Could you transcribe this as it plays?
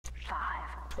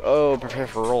Oh, prepare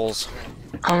for rolls.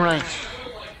 Alright.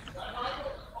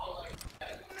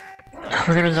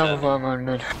 We're gonna double bomb on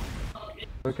mid.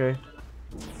 Okay.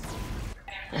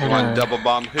 You want double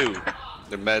bomb who?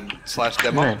 The med slash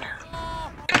demo? Mid.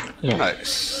 Yeah.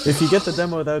 Nice. If you get the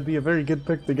demo, that would be a very good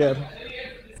pick to get.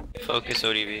 Focus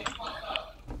ODV.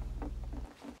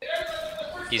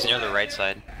 He's near the right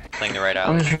side, playing the right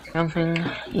alley. I'm jumping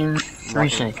in 3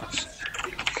 seconds.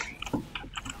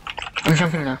 I'm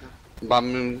jumping now.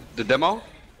 Bomb the demo?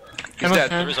 He's Demo's dead.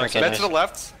 dead. Where's our Med kid? to the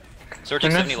left.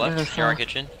 Sorting 70 left, Demo's near our dead.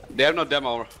 kitchen. They have no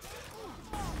demo.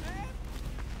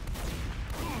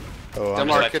 Oh,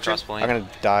 Demo our kitchen. Cross point. I'm gonna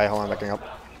die. Hold on, backing up.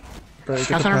 Right, get the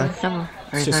Shots on pack. demo.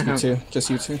 It's just you two. Just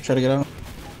you two. Try to get out.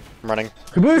 I'm running.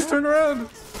 Caboose, turn around!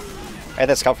 I had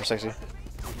that scout for 60.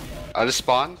 I just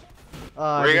spawned. Where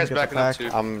are you guys backing up to?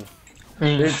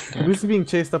 Caboose is being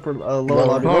chased up lower Lower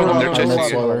lobby. lobby. Lower They're lobby.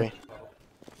 chasing Lower you. lobby.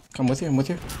 Come with you. I'm with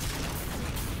you.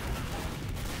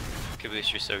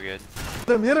 Caboose, you're so good.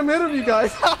 Hit him, you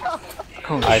guys!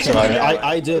 I survived.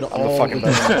 I did I'm a all fucking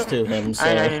the damage to him, so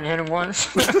I didn't hit him once.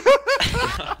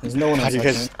 there's no one else. You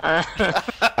guys, Uh,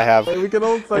 I have. We can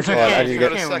all it's fight. Hold on, I okay, need it's to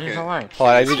okay, get- when he's alive. Hold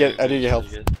on, I need to get help.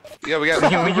 Yeah, we got We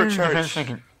can defend overcharge.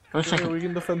 second. Go Okay, second. we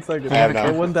can defend second. I have now.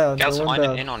 Go one down. Guys, Go one winded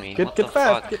down. in on me. Get What the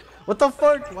fast. fuck? What the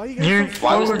fuck? Why you You're guys so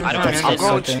Why was forward? I don't That's I'm understand.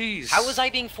 going second. cheese. How was I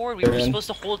being forward? We They're were in. supposed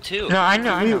to hold two. No, I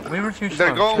know. We were too slow.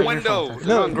 They're going Your window. fault.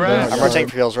 They're on grass. I'm rotating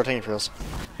for heals, Alright,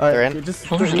 They're in. you Just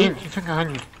Soldier's in. He took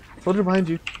 100. soldier behind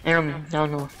you. Arrow me.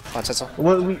 Down low. On Setzel.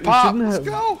 What we Pop, shouldn't let's have.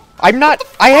 go. I'm not.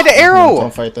 I had an Don't arrow.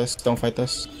 fight this. Don't fight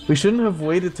this. We shouldn't have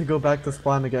waited to go back to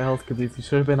spawn to get health, Caboose. You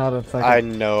should have been out of second. I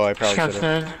know. I probably Scout's should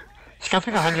have. dead. Scout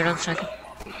took 100 on second.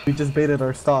 We just baited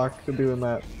our stock to doing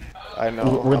that. I know.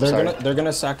 Where I'm sorry. they're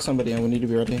gonna sack somebody, and we need to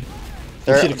be ready.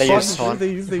 They Spawn, use. Hold on. They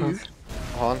use.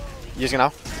 Hold on. Using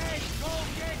now.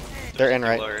 They're in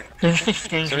right. Lower. There's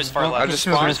 16. So does far left. I just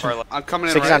So does spawned. far left. I'm coming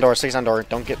in 60's right. on door. 60's on door.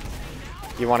 Don't get.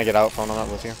 You want to get out? Phone. I'm not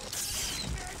with you.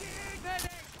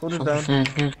 Soldier down.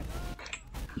 Good.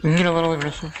 We can get a little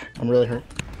aggressive. I'm really hurt.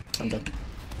 I'm dead.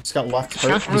 He's got left.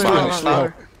 Hurt. Scout's He's really low. got 3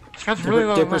 health. Scout's really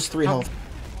low. Dipper's left. 3 health.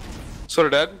 So they're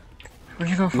dead. Where'd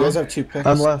you go You guys for? have 2 picks.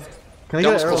 I'm left. Can I get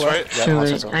Demo's an arrow close, left? right? Yeah, Too on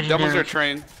late. Setzel. I didn't Demo's know. their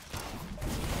train.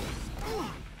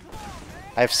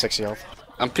 I have 60 health.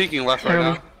 I'm peeking left right Arrow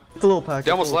now. me. It's a little pack.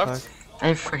 Demo's it's a little left. I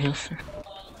have 4 heals.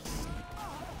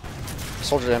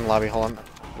 Soldier in lobby. Hold on.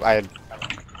 I had.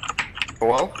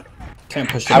 Hello? Can't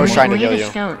push I was anymore. trying to We heal need a you.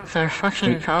 scout. They're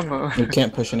fucking combo. We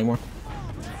can't push anymore.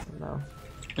 pack. No.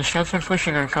 The scouts are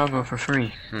pushing our combo for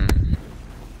free.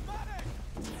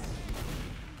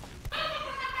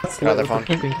 Another phone.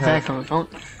 Exactly. Don't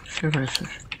too aggressive.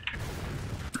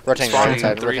 Rotating Spawning right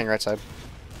side. three. Rotating right side.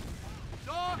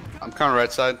 I'm coming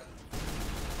right side.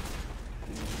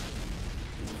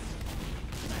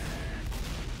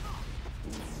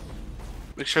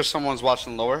 Make sure someone's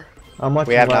watching lower. I'm watching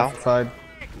We have left now? side.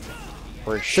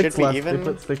 We should 6 be left. They even.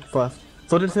 put 6 left.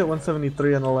 Soldier's hit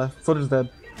 173 on the left. Soldier's dead.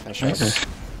 Nice.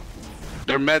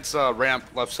 Their meds ramp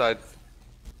left side.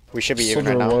 We should be even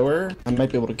Soldier right now. lower. I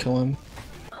might be able to kill him.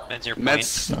 Men's your point.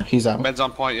 Meds. No, he's out. Meds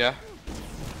on point, yeah.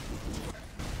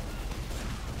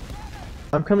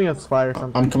 I'm coming up spy or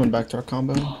something. I'm coming back to our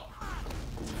combo.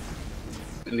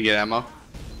 Need to get ammo.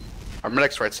 Our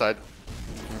medic's right side.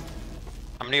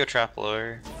 I'm gonna go trap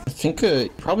lower. I think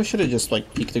probably should have just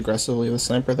like peeked aggressively with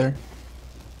sniper there.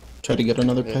 Try to get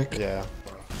another pick. Yeah.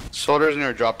 Soldiers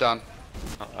near drop down.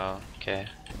 Oh, okay.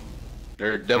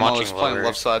 Their demo is watching playing lower.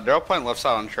 left side. They're all playing left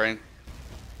side on train.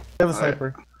 I have a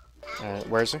sniper.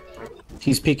 Where is he?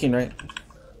 He's peeking right.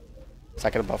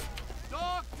 Second above.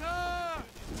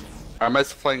 Our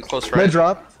meds playing close Med right.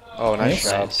 drop. Oh, nice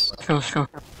Nice. job. Nice. Let's go.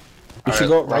 You should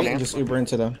go right Rogan. and just Uber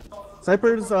into them.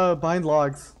 Sniper's behind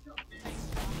logs.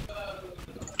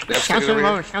 They have Scouts to in over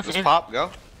lower, here. scouts Just in. pop, go.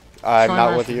 I'm Sorry, not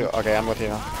left. with you. Okay, I'm with you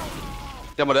now.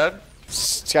 Demo dead.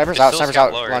 Sniper's There's out. still Sniper's scout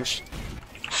out. lower. Lunch.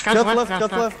 Scouts left,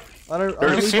 scouts left. On our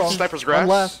There's lead ball. sniper's On grass.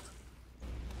 left.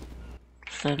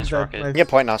 Nice Dead, rocket. nice. You get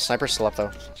point now. Sniper's still up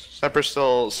though. Sniper's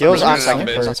still. Heals sniper's on in second.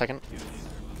 mid. Heals on second.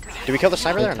 Did we kill the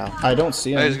sniper there or no? I don't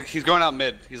see No, him. he's going out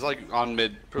mid. He's like on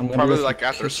mid. I'm gonna Probably go like for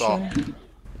after Saw. kitchen.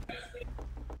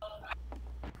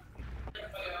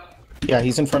 Yeah,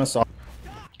 he's in front of Saw.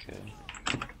 Okay.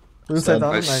 Who's that Dead.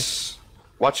 down? Nice. Nice.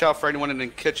 Watch out for anyone in the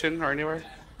kitchen or anywhere.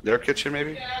 Their kitchen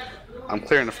maybe. I'm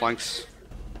clearing the flanks.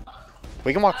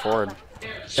 We can walk forward.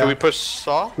 Should we push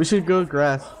Saw? We should go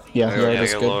grass. Yeah, Yeah, yeah, Yeah,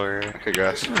 that's go good. lower. Okay,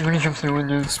 guys. I'm gonna jump through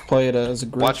windows. Let's play it as a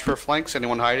group. Watch for flanks.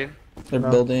 Anyone hiding? They're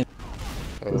building.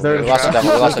 Is there We a lost the trap? demo.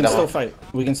 We We lost the can still demo. fight.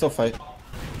 We can still fight.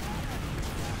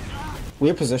 We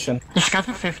have position. The scouts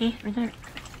at 50 right there.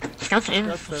 Scouts in.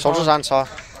 That's dead. Soldiers on saw.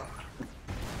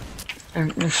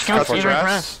 And scout's Cut in your our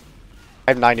ass. breath.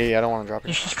 I have 90. I don't want to drop You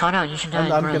it. should caught out. You should die.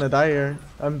 I'm bro. gonna die here.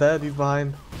 I'm dead. He's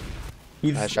behind.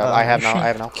 He's. Nice job. I have now. I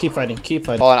have now. Keep fighting. Keep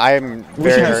fighting. Hold on. I am We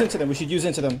very should use hurt. into them. We should use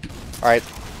into them. All right.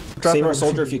 Save our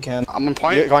soldier if you can. I'm on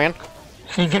point. You going in?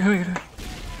 Hey, get who you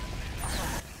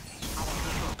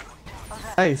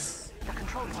Nice.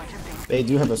 They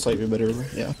do have a slightly better.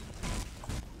 Yeah.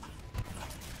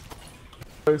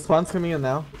 Spawn's coming in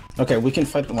now. Okay, we can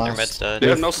fight the Their med's last. dead. They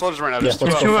have no soldiers right now. There's Yeah,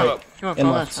 let's two go up. fight. Two up, In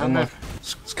go left, left. in I'm left.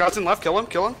 left. Scouts in left. Kill him.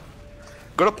 Kill him.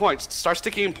 Go to point. Start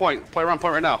sticking in point. Play around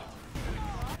point right now.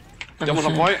 Devil's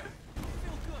on point.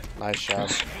 Nice job.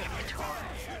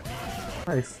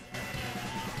 Nice.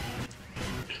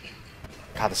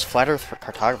 God, this flat Earth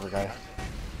cartographer guy.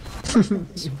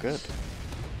 So good.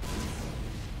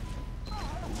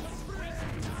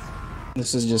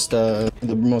 This is just the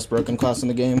most broken class in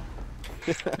the game.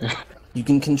 You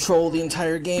can control the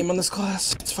entire game on this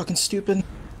class. It's fucking stupid.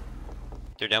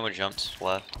 Their demo jumps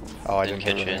left. Oh, I In didn't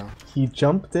get it. kitchen. now. He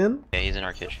jumped in. Yeah, he's in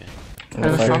our kitchen. I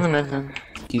was on the med then.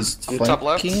 He's On the top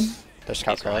left. flanking. There's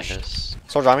scout He's behind crash. us.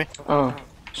 Soldier on me. Oh.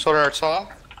 Soldier arch saw.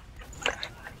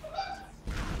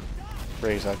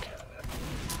 Razor.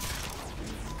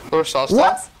 Soldier saw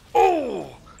stop.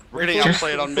 Oh! We're getting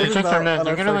outplayed on They mid. take our I med. don't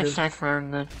They're gonna like fucking- stack for our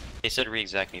med. They said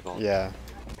re-exact me both. Yeah.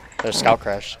 There's scout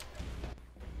crash.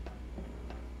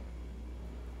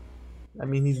 I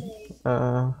mean, he's.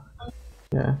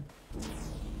 Yeah.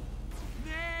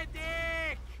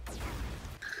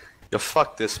 Yo,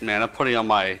 fuck this, man. I'm putting on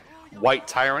my white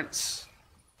tyrants.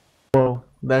 Whoa.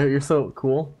 That you're so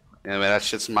cool. Yeah, man, that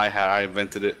shit's my hat. I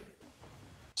invented it.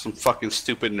 Some fucking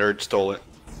stupid nerd stole it.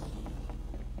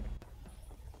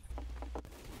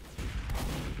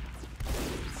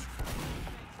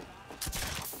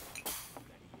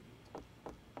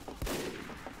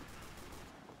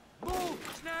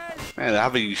 Man, I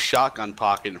haven't used shotgun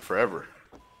pocket in forever.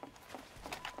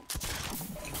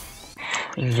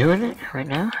 You doing it right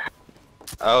now?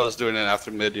 I was doing it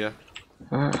after mid, yeah.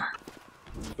 Uh,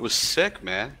 It was sick,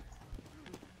 man.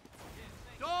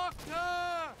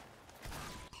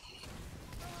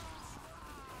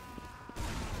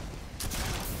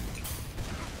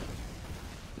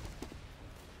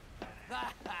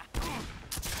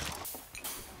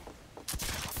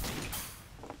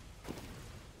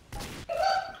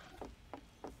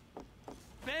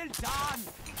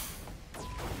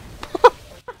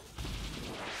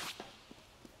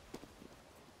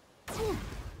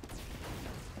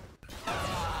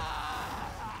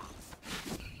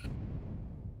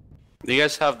 Do you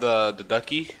guys have the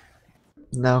ducky?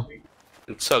 No.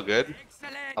 It's so good.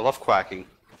 I love quacking.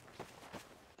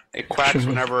 It quacks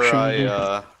whenever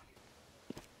I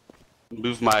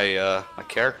move my my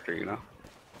character, you know.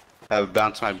 I have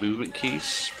bounce my movement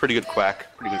keys. Pretty good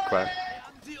quack. Pretty good quack.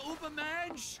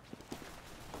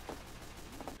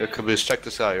 Yeah, Caboose, check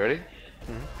this out. You ready?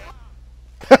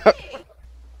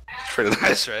 It's pretty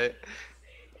nice, right?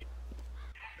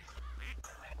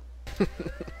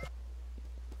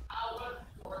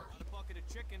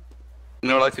 You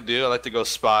know what I like to do? I like to go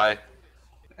spy,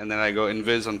 and then I go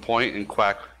invis on point and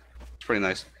quack. It's pretty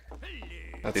nice.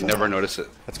 They never notice it.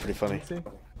 That's pretty funny. See?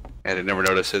 Yeah, they never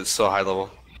notice it. It's so high level.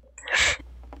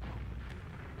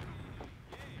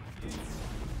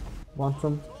 Want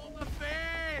some?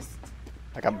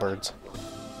 I got birds.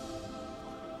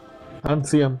 I don't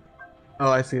see him.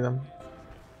 Oh, I see them.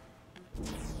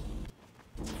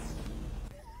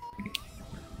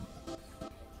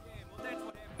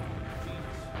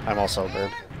 I'm also a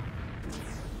bird.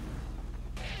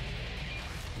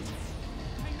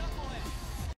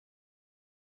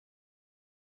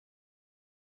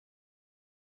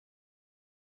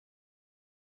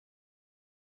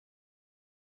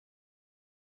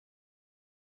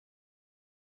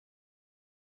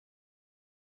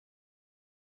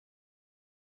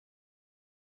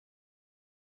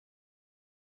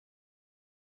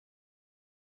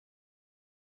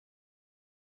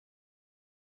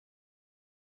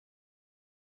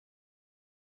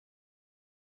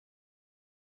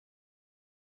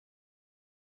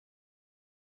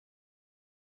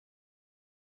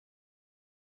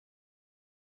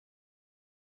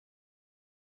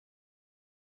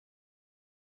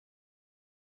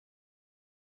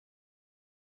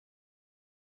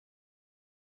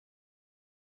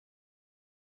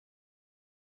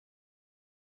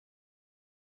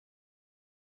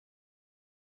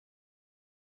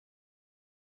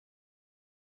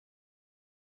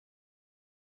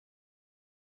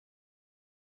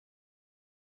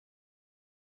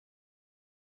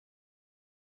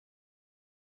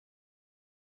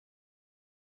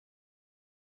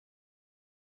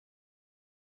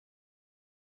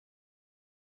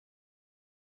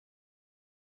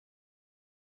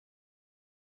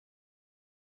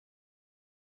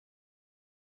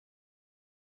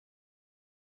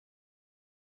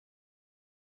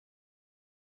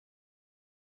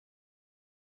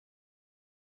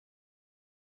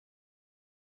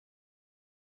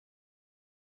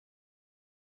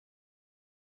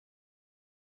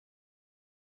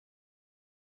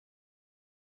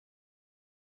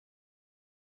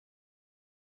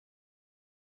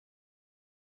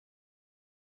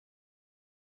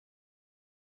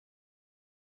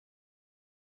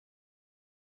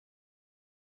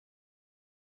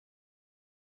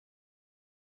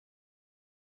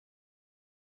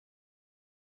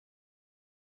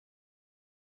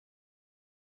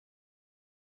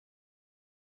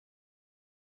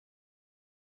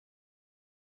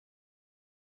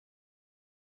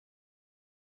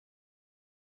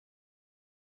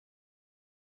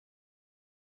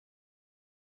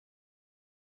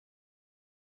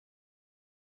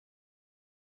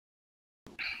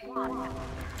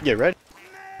 Get ready.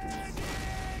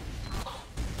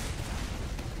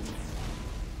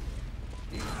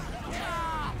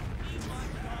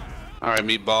 Alright,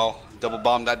 meatball. Double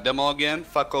bomb that demo again.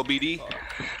 Fuck OBD.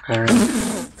 Alright.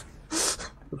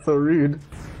 That's so rude.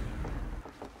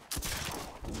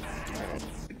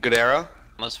 Good arrow.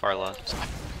 Almost far left.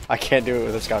 I can't do it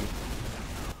with this gun.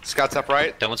 Scott's up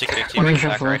right. Demo take 50, One back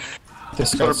shot right. left.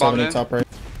 This Solar got bomb 70 in. top right.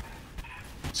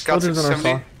 Scott's Soldiers on our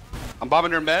 70. saw. I'm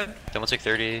bombing her med. Demo take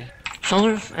 30.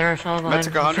 Shoulders, arrow, solid behind.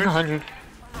 took 100. 100.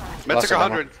 Med Lost took a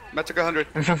 100. Med took 100.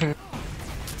 I'm jumping.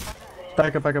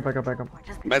 Back up, back up, back up, back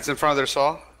up. Med's in front of their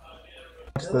saw.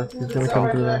 Watch this. He's gonna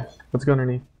come through there. Let's go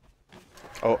underneath.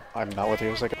 Oh, I'm not with you.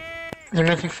 It's like They're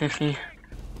missing 50. Let's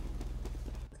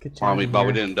get Oh, Chad in meatball,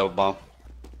 we here. didn't double bomb.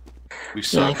 We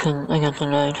Yeah, I suck. couldn't. I got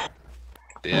denied. Nice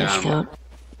Damn. scout.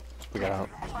 we got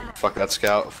out. Fuck that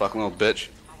scout. Fucking little bitch.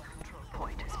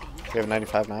 We have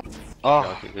 95 now. Oh,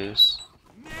 Rocky boost.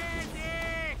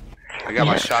 I got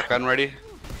my Yeah. shotgun ready.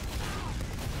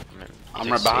 I'm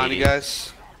Takes right behind 80. you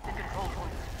guys.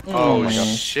 Oh Oh, my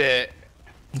God. shit.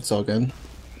 It's all good.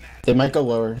 They might go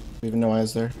lower. We have no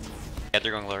eyes there. Yeah,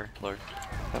 they're going lower. Lower.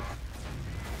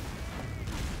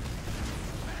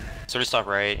 Sort of stop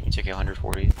right. You take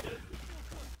 140.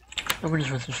 Nobody's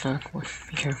with the stock.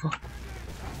 Be careful.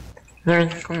 They're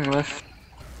going left.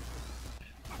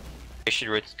 They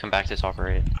should come back to top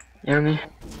right. Near me.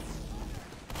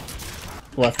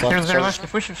 Left, They're left. left. They're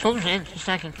pushing. Soldiers in. He's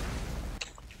stacking.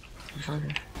 He's on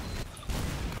there.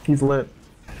 He's lit.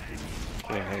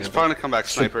 He's probably gonna come back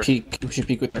Should sniper. peek. We should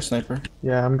peek with our sniper.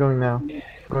 Yeah, I'm going now.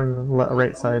 Going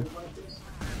right side.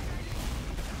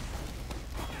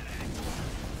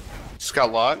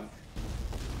 Scout lot.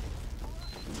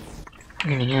 I'm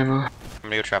getting ammo. I'm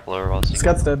gonna go trap lower while it's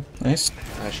Scott's dead. Nice.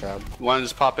 Nice job. One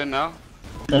just pop in now.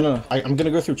 No. I'm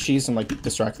gonna go through cheese and like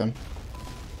distract them.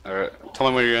 Alright. Tell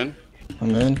me where you're in.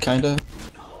 I'm in, kinda.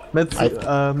 Med's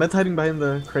hiding behind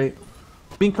the crate.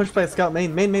 Being pushed by a scout.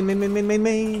 Main.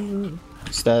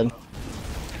 He's dead.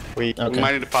 We. Okay. We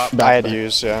might need to pop. Back, I had back. to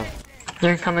use, yeah.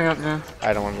 They're coming up now.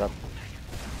 I don't want to go.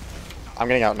 I'm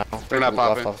getting out now. They're not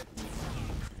popping. Left.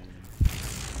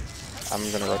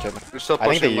 I'm gonna rotate now. They're still I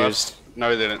think pushing they left. used.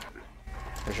 No, they didn't.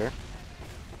 For sure.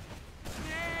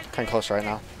 Kinda close right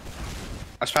now.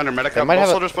 I just found their medic They up. might Both have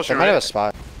soldiers a, pushing they might have a right.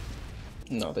 spot.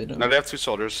 No, they don't. No, they have two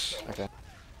soldiers. Okay.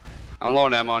 I'm low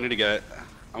on ammo. I need to get it.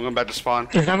 I'm going back to spawn.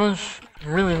 His ammo's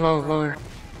really lower.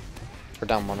 We're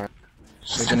down one right.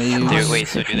 They're gonna use. Dude, wait,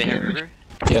 so do they have Ruger?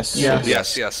 Yes. Yeah.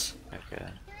 Yes, yes. Okay.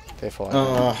 They full.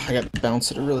 I got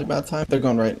bounced at a really bad time. They're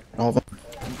going right. All of them.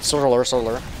 Soldier lower,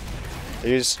 soldier lower.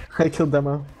 They use. I killed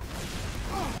Demo.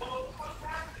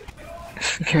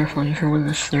 Be careful, you can win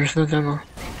this. There's no demo.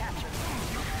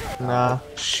 Nah.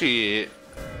 Shit.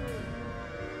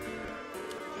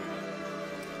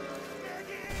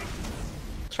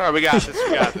 Sorry, we got this.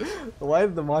 We got this. Why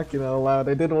is the Machina allowed?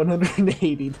 I did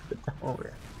 180 to the Demo.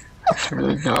 It's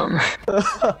really dumb.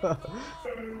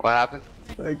 What happened?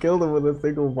 I killed him with a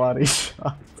single body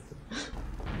shot.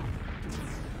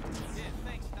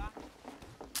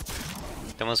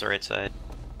 Demo's the right side.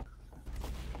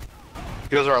 He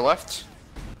goes to our left.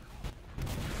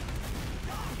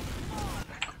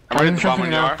 I'm ready to bomb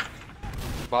when you are.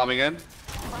 Bombing in.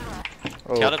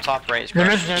 Scout up top right. They're Scratch.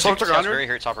 missing. Soldier Scout's under. very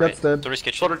here, top right. That's dead. Soldier's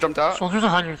kitchen. Soldier jumped out. Soldiers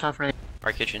 100 top right.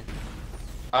 Our kitchen.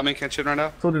 I'm in kitchen right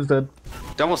now. Soldier's dead.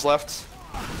 Demo's left.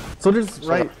 Soldier's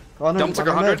right. On him. Demo's like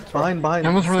on our 100. med. Behind.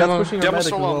 Demo's really Scott's low. pushing our Demo's medic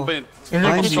still as on well. bin. In their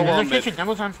Behind kitchen, you. in their Behind you. kitchen.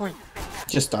 Demo's on point.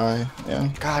 Just die. Yeah.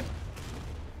 God.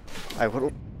 I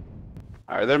would.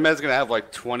 Alright, their med's gonna have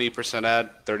like 20% ad,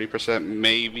 30%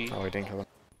 maybe. Oh, we didn't kill him.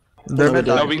 They're No, med we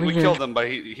No, died. we killed him, but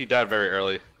he died very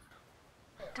early.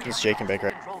 He's Jake and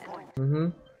Baker. Mm-hmm.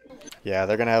 Yeah,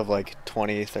 they're gonna have like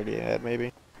 20, 30 ahead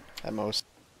maybe, at most.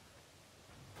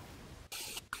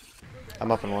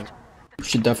 I'm up in one. We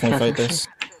should definitely fight this.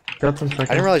 Got some I didn't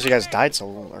seconds. realize you guys died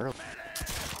so early.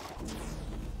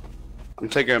 I'm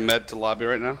taking a med to lobby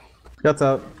right now. Scott's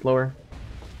out. Lower.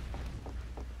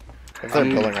 If they're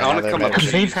building right I now, wanna they're come up mid. to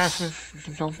Stay cheese.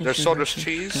 passive. Don't be There's too soldier's passive.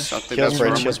 cheese. I think Shields that's bridge,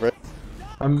 normal. shields bridge.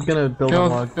 I'm gonna build on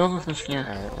log. Build with this, yeah.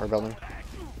 Alright, we're building.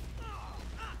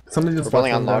 Somebody just We're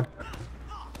building left on in log. there.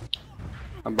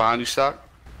 I'm behind you, Stock.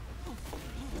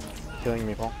 Healing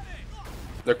me, Paul.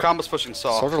 Their combo's pushing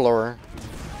Saw. Soldier lower.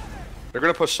 They're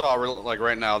gonna push Saw like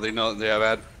right now. They know they have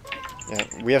ad. Yeah,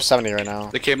 we have 70 right now.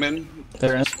 They came in.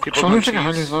 They're in. People going Soldier's like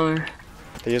 100 cheese. lower.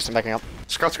 They used him backing up.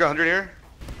 Scott's got 100 here.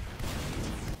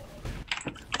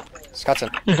 Scott's in.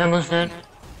 His demo's dead.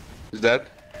 He's dead.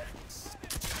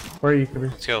 Where are you, Kirby?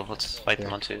 Let's go. Let's fight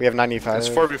them on two. We have 95. It's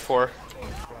 4v4.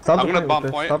 Stop I'm the gonna point bomb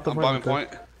with this. point. Stop the I'm point bombing with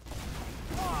point.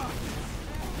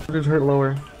 Just hurt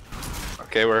lower.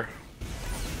 Okay, we're.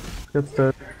 That's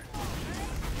dead.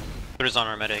 Soldier's on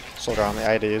our medic. Soldier on me.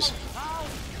 I had to use.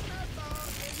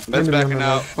 Med's backing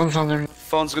out. One's on there.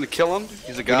 Phone's gonna kill him.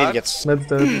 He's a We need god. to get. Med's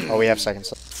dead. Oh, we have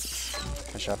seconds.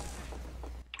 Nice shot.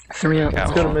 3 out.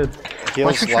 Let's go to mid.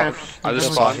 Heals your low. traps. I just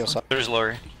Heals spawned. heals up. Soldier's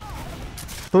lower.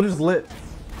 Soldier's lit.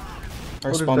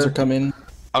 Our Soldier's spawns are dead. coming.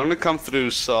 I'm gonna come through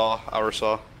our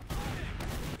saw.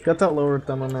 Got that lower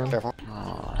demo, man. Careful.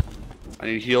 I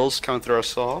need heals coming through our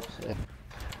saw.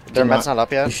 Their med's not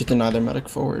up You yet. should deny their medic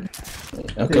forward.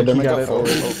 Yeah, Okay, their he medic got got it.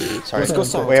 forward. Sorry. Let's go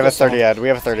south. We have a let's go 30 south. ad. We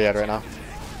have a 30 ad right now.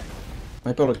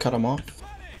 Might be able to cut them off.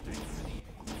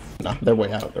 Nah, they're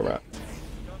way out. They're out.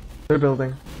 They're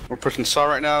building. We're pushing saw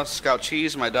right now. Scout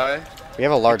cheese, might die. We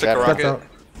have a large Took a ad. rocket. That's out.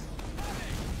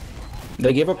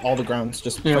 They gave up all the grounds.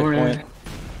 Just Yeah, fight we're point. in.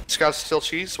 Scout's still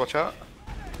cheese. Watch out.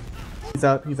 He's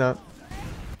out. He's out.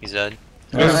 He's dead.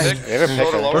 Nice. Sick. We have a Soldier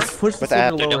picker. lower. Let's push the With the ad.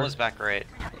 soldier Their lower. demo's back right.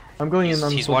 I'm going in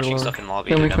on He's soldier watching lower. stuff in lobby.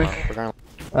 Yeah, Their we demo. quick. We're gonna.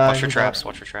 Watch your he's traps. out.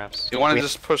 Watch your traps. You want We- to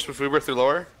just push with Uber through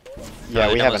lower?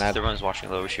 Yeah, we have an ad. Everyone's watching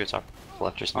low. We should top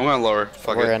left or I'm something. going lower.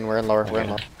 Fuck We're it. in. We're in lower. We're in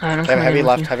lower. Alright, I'm They have coming heavy in with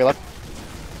left. you. Heavy left.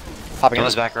 Popping in.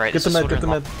 Demo's back right. Get the This is med. Soldier Get the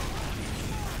in med. low.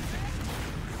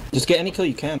 Just get any kill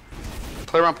you can.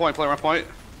 Play around point. Play around point.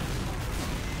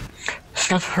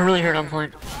 Stuff really hurt on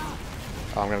point.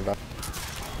 Oh, I'm gonna die.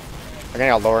 I'm getting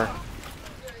out lower.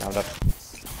 No, I'm dead.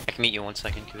 I can meet you in 1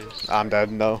 second, Cubes. I'm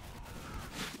dead. No.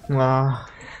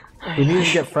 We need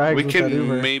to get frags We with that can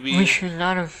Uber. We maybe. should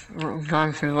not have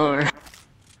gone through lower.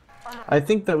 I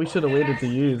think that we should have waited to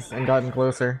use and gotten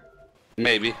closer.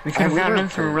 Maybe. We could have gotten in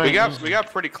through right. We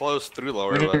got pretty close through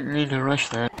lower. We But didn't need to rush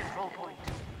that.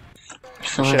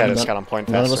 So Should have like, just got on point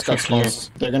None of us faster. got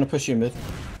spawns. They're gonna push you mid.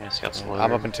 Yeah, Scout's lower.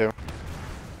 I'm up in 2.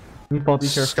 Meatball, be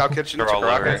careful. Scout kitchen. They're Took all a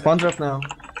rocket. over. Spawns up now.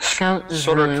 Scout is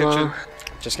Soldier really kitchen. low.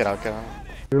 Just get out. Get out.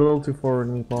 You're a little too forward,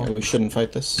 Meatball. Yeah, we shouldn't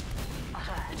fight this.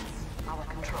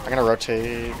 I'm gonna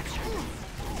rotate.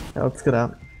 Yeah, let's get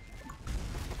out.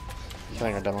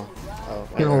 Killing our demo. Oh,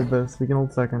 We can hold this. We can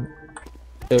hold second.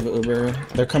 They have Uber.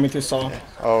 They're coming through saw.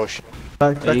 oh shit.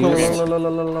 Back you lower, guys-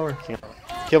 lower.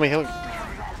 Heal me. Heal me.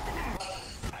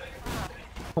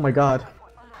 Oh my god.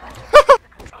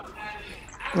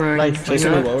 We're Nice.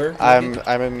 Chasing Yeah. me lower. I'm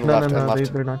in No, left and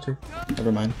left. they're not you.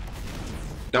 Never mind.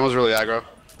 That was really aggro.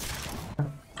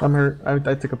 I'm hurt.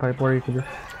 I took a pipe. Where you can do.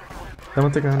 I'm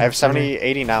gonna take a 100. I have 70,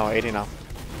 80 now. 80 now.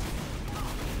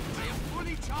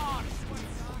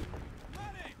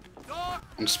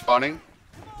 I'm spawning.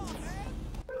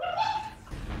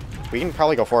 We can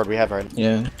probably go forward. We have right.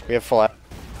 Yeah. We have full.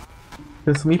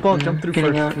 This Meatball jump through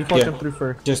Getting first. out. Meatball Yeah. jump through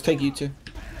first. Just take you two.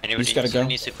 Anybody just gotta go.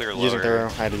 needs to clear Using lower through. I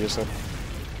had to use it.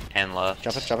 and left.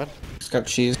 Jump it. Jump it. Just got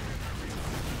cheese.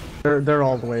 They're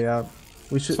all the way out.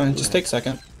 We It's should. fine. Just take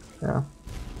second. Yeah.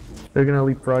 They're gonna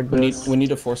leapfrog this. We need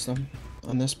to force them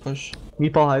on this push.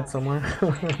 Meatball hide somewhere.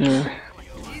 yeah.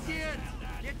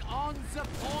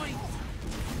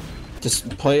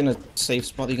 Just play in a safe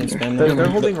spot you can spam they're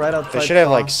them. holding right outside. They should have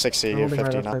saw. like 60 They're or holding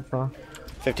 50 right now. outside saw.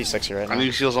 50, 60 right I now.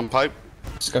 need heals on pipe.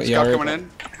 Scout, Scout yeah, coming in.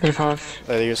 They paused.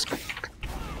 They used.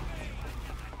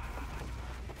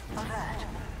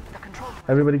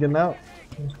 Everybody getting out.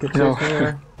 Let's get No. chased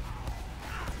anywhere.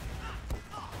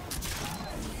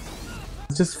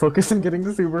 Let's just focus on getting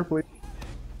this Uber, please.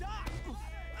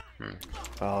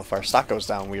 Oh, if our stock goes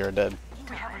down, we are dead.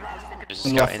 There's a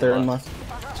And Scout left in there and left.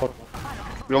 left.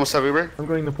 We almost have Uber. I'm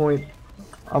going to point.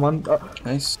 I'm on.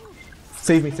 Nice.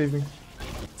 Save me, save me.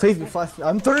 Save me, flash me.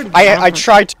 I'm 30! I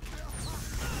tried to.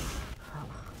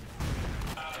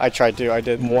 I tried to. I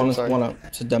did. One Sorry. up.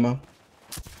 It's a demo.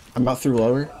 I'm about through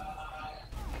lower.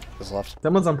 Is left.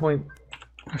 That one's on point.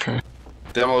 Okay.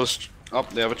 Demos. Oh,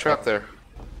 they have a trap there.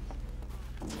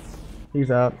 He's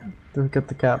out. Don't get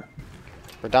the cap.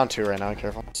 We're down 2 right now.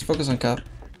 Careful. Let's focus on cap.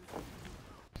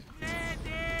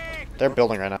 They're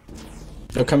building right now.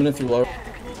 They're coming in through lower.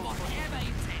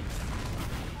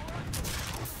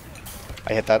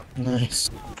 I hit that. Nice.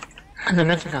 And the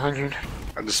med's like 100.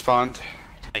 I just spawned.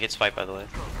 I get spiked by the way.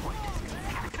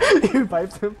 You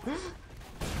piped him.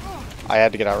 I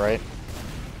had to get out right.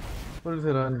 What is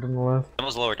it on the left?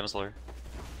 Demo's lower. Demo's lower.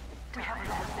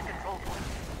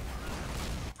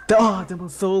 Oh, that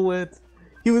was so lit.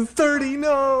 He was 30,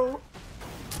 no!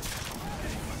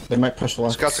 They might push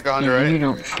left. Scout's like 100, You right?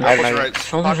 don't. I Push have right.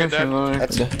 Soldiers Pocket in through dead. lower.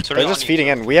 That's, Yeah. they're just feeding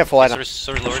in. We have full item.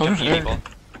 Soldier's lower. Jump Soldiers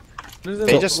people.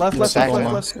 They just left, sacked me.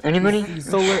 left. Anybody? He's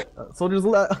so lit. Soldiers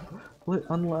lit. Lit,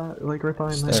 like right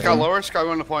behind that. Scout lower. Scout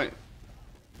going to point.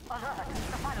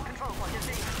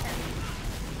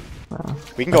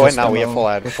 We can go in now. We have full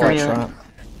ad. Full Full ad. Yeah. trap.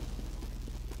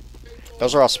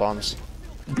 Those are all spawns.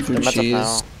 Through They're messed up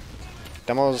now. cheese.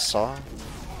 Demos saw.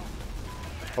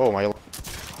 Oh my.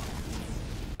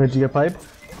 Did you get pipe?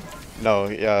 No,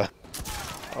 yeah.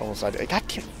 Almost died. God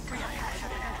damn.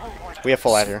 We have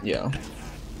full out here. Yeah.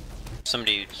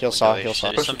 Somebody. Heal saw, window-ish. heal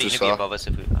saw. There's somebody Push gonna be saw. above us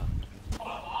if we.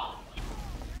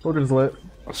 Soldier's lit.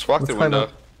 Let's walk the Let's climb window.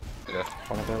 up. Yeah.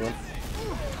 One of them.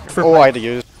 For Oh, I pipe. had to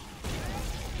use.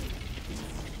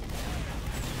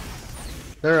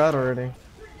 They're out already.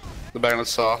 The back of the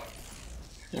saw.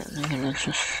 Yeah, I think that's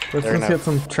just. Let's They're just gonna- get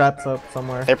some traps up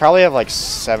somewhere. They probably have like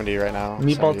 70 right now.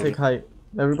 Meatball 70. take height.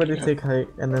 Everybody take height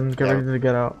and then get Yeah. ready to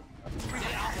get out.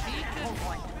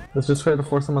 Let's just try to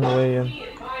force them on the way in.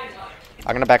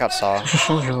 I'm gonna back out saw.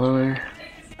 Soldier lower.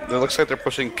 It looks like they're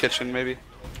pushing kitchen, maybe.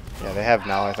 Yeah, they have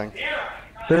now, I think.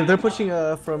 They're pushing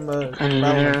from I need an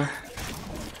Mountain. arrow.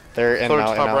 They're in Towards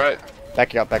now, in top now. right.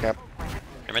 Back up, back up.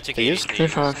 They're meant to They used- get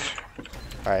G-Fox.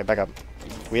 Alright, back up.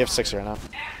 We have 6 right now.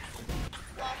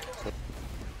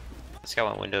 Let's go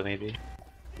one window maybe.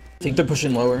 I think they're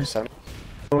pushing lower. 70.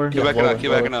 Lower. Keep backing lower, up, keep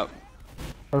lower. backing up.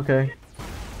 Okay.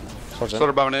 Swords in.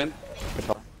 Soda bombing in. Good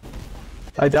call.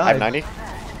 I I died. have 90.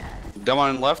 Demo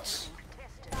on left.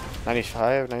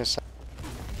 95, 97.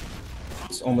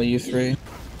 It's only you three.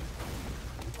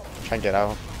 Try and get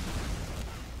out.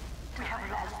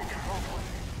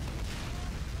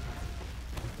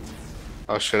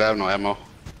 Oh shit, I have no ammo.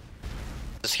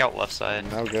 The scout left side.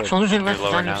 No good. Soldiers in They're left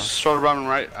lower side. now. Soda bombing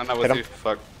right. I'm not with Hit him. you.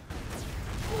 Fuck.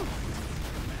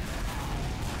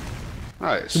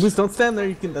 Nice. Boost, don't stand there.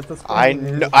 You can. That's a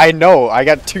I know. I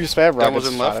got 2 spam rockets. was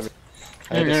in shot left. at me.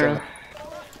 I Need had an to arrow. send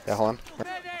it. Yeah, hold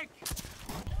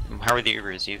on. How are the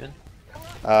Ubers even?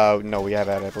 No, we have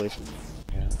ad, I believe.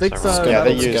 Sticks. Sorry. Yeah,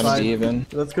 they It's use- gonna be even.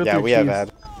 Let's go Yeah, through we have cheese.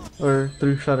 ad. Or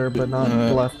through shutter, but not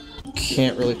left.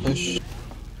 Can't really push.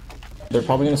 They're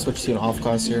probably gonna switch to an off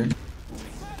class here.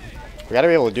 We gotta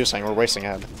be able to do something. We're wasting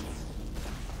ad.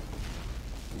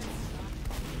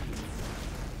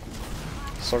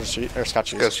 Soldier cheese or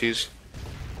Scotch Go cheese. cheese.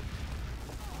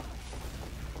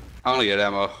 I only get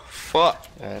ammo. Fuck.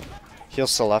 Alright.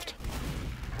 Heal's still left.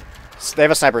 They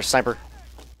have a sniper. Sniper.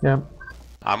 Yeah.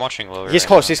 I'm watching lower. He's right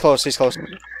close. now. He's close. He's close.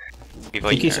 People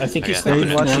I think he's- here. I think he's Okay. Yeah, Coming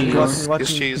he's in. watching. Cheese. Watching.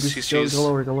 He's cheese, Just he's go- cheese. Go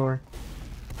lower. Go lower.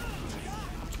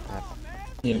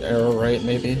 Need an arrow right,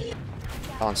 maybe.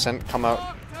 On send. Come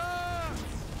out.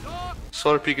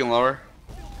 Solar peeking lower.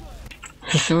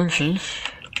 He's still in cheese.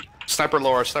 Sniper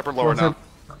lower. Sniper lower What's now. up?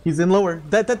 He's in lower.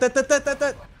 That.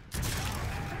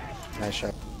 Nice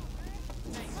shot.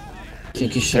 I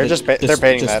think you should. They're just they're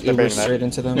baiting that. They're Uber baiting that. straight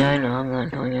into them. Yeah, I know. I'm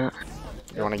not going out.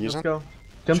 You wanna use Let's him? go.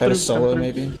 Jump Try through. to solo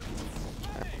jump through. maybe.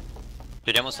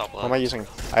 Dude, almost top What am I left. using?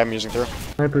 I am using through.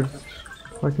 Snipers.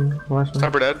 Fucking flashlight.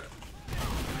 Sniper dead.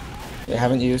 They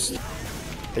haven't used.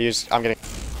 They use. I'm getting.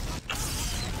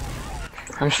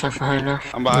 I'm stuck behind now.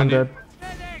 I'm I'm behind you. dead.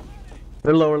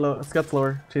 They're lower. Scott's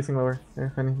lower. Chasing lower.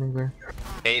 If anything there.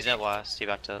 Okay, he's at last. He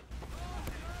backed up.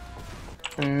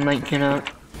 I might get out.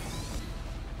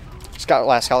 Scott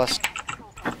last. Scott last.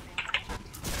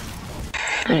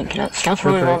 I didn't get out. Scout's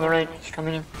really low on the right. He's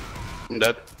coming in. I'm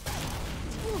dead.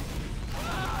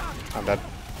 I'm dead.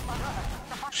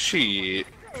 Shit.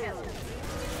 I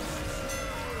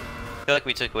feel like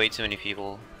we took way too many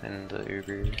people in the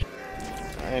Uber.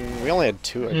 And we only had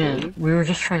 2, I Yeah, believe. we were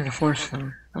just trying to force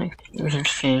them. Like, it was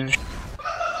exchange.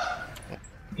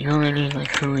 You only need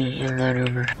like hooey in that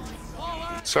Uber.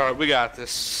 Sorry, we got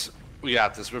this. We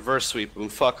got this. Reverse sweep them.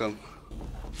 Fuck them.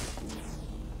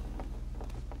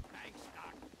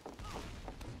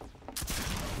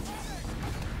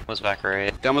 Was back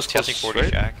right. Demo's close. Celtic 40 Right?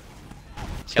 Shack.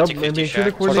 Help, Celtic make 50 sure to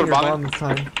Shack. coordinate your bombing. bomb this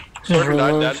time. He's Soldier really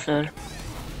died, low dead. instead.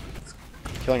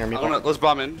 Killing our meatball. Let's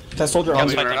bomb in. That soldier Yeah, on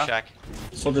let's me. fight right now. that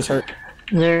Shack. Soldier's hurt.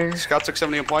 There. Scout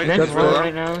 670 in point. Ned's That's very low low.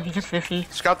 right now. He took 50.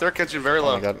 Scout there, kitchen very Oh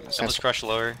low. my god. Almost crushed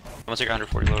lower. Almost like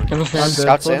 140 lower. Almost I'm dead. dead.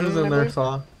 Scott's in, Soldiers I there. believe?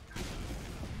 Saw.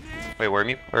 Wait, where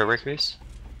me? Where work base?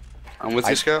 I'm with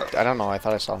you, Scout. I don't know. I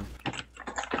thought I saw him.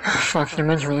 Fuck, their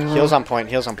men's really low. Heals on point.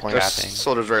 Heals on point. This Tapping.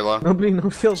 soldier's very low. Nobody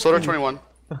knows. Feels. Soldier 21.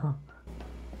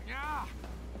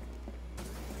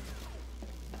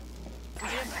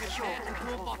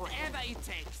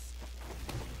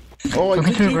 Oh, I Don't get did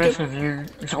too peek it. aggressive here.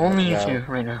 It's only you Yeah.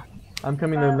 two right now. I'm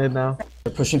coming to mid now.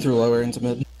 They're pushing through lower into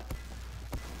mid.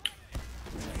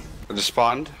 I just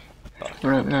spawned.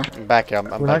 We're up now. Back up.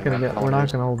 I'm We're not backing gonna up. get. We're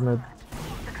not gonna hold mid.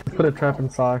 Let's put a trap in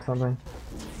saw or something.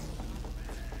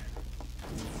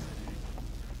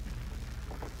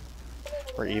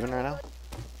 We're even right now.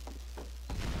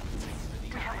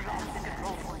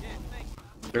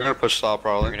 They're gonna push saw We're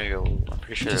probably. gonna go. I'm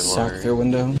pretty sure Just they're sack lower. their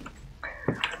window.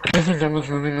 I think Demo's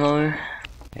moving lower.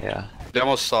 Yeah.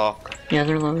 Demo saw. Yeah,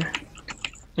 they're lower.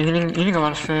 You're getting a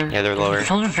lot of spam. Yeah, they're lower.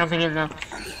 Soldier's jumping in now.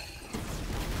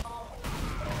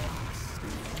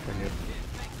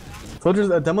 Soldiers,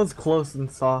 demo's close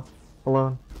and saw.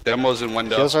 Alone. Demo's in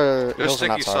window. Heals are There's heals are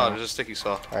not sticky saw. saw. There's a sticky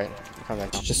saw. Alright, come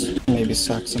back now. Just maybe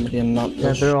sack somebody and not Yeah,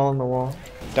 push. they're all on the wall.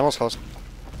 Demo's close.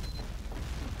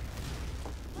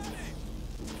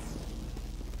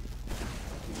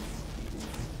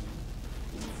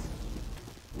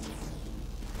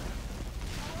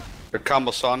 They're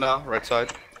combo saw now, right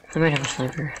side. They might have a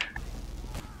sniper.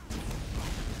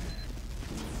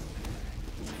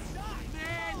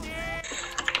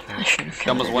 I should've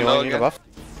killed Demo's it. You window only need a again. buff?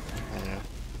 Yeah.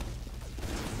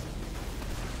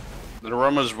 The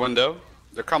Roma's window.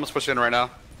 Their combo's pushing in right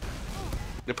now.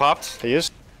 They popped. They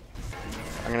used?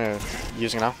 I'm gonna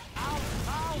using it now.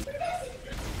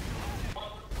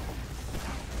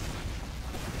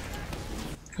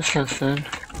 This guy's dead.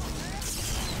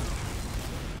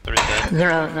 3 dead.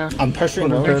 They're out now. I'm pressuring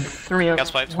One low. dead. 3 up. Got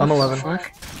swiped. I'm 11.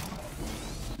 Fuck?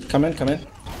 Come in, come in.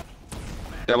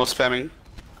 Demo's spamming.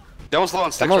 Demo's low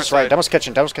on sticks Demo's right right, side. Demo's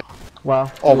kitchen, Demo's kitchen.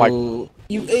 Wow. Oh my. Ooh,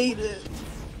 you ate it.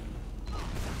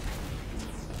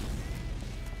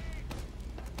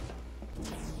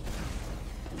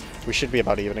 We should be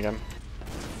about even again.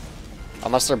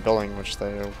 Unless they're billing, which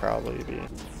they'll probably be.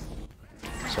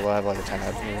 So we'll have like a 10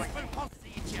 head.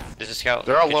 Maybe. There's a scout.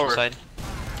 They're all kitchen lower. Side.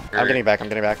 I'm getting back, I'm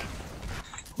getting back.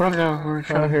 What up now? We're Out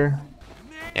trying. here.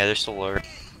 Yeah, they're still lower.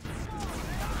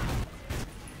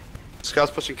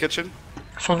 Scout's pushing kitchen.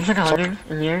 Soldier's like 100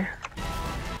 in the air.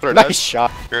 They're Nice dead.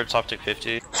 shot. You're top took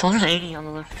 50. Soldier's 80 on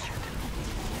the left.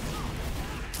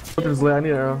 Soldiers lit. I need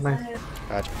an arrow. Nice.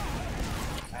 Gotcha.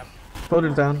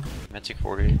 Soldiers down. Med took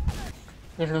 40.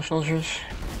 There's no soldiers.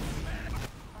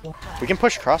 We can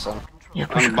push cross them. Yeah,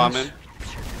 push I'm across. bombing.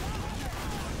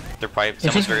 They're piped.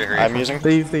 Someone's very hurry. I'm using.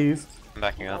 They used. I'm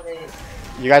backing up.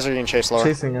 You guys are getting chased lower.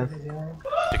 Chasing us.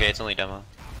 Okay, it's only demo.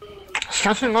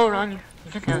 Scout's been lower on you.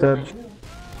 He's He's dead.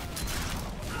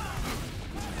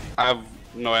 I have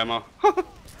no ammo. Oh,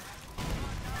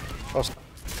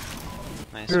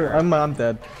 Nice. Sure, I'm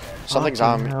dead. something's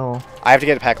Fucking on me. hell. I have to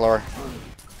get a pack lower.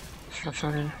 Scout's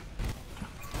on you.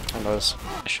 I notice.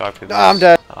 Shock. I'm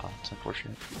dead. Oh, it's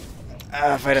unfortunate. If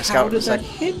I had a How scout, did that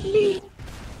hit me?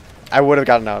 I would have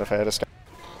gotten out if I had a scout.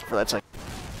 For that second.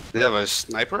 They have a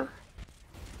sniper?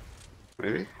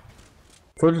 Maybe?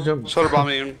 Soldier jump. Soda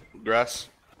bombing grass.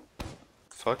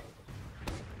 Fuck.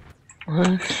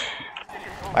 What?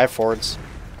 I have forwards.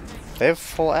 They have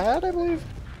full ad, I believe.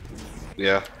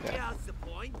 Yeah.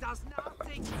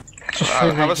 Just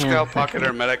Have a right scout here. pocket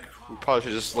or medic. We probably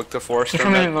should just look to force They're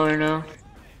them. coming in lower now.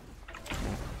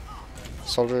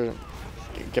 Soldier,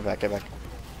 get back, get back.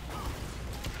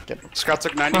 Scout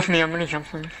took 90. Off me, I'm gonna jump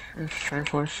them and try and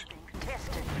force.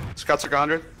 Scout took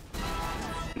 100.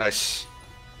 Nice.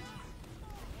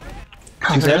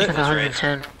 Oh, He's there's at like it?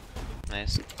 110.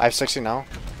 Nice. I have 60 now.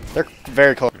 They're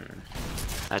very close.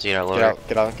 As you get out lower. Get out,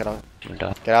 get out, get out. I'm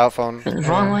done. Get out, phone.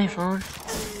 Wrong way, phone.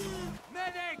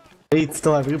 They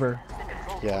still have Uber.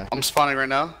 Yeah, I'm spawning right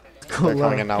now. Go they're coming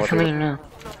low. in now They're with coming you. in now.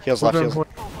 Heals left, Soldiers heals.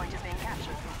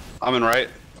 I'm in right.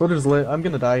 Soldiers lit. I'm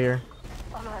gonna die here.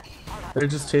 They're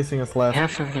just chasing us You left.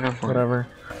 have to get up one. Whatever.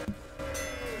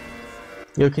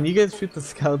 Yo, can you guys shoot the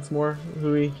scouts more,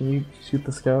 Hooey? Can you shoot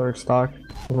the scout or stock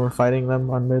when we're fighting them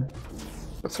on mid?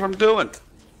 That's what I'm doing.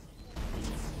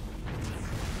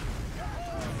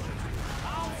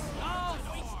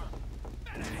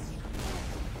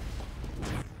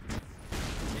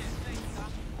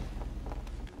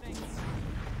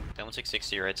 That one took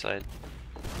 60 right side.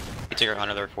 He took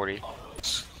another 40.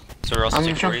 So we're also I'm,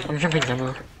 taking 40. I'm jumping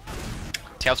demo.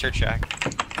 Scouts are Jack.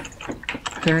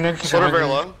 They're next to Soda the very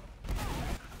highway. low.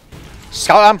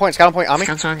 Scout on point, on me.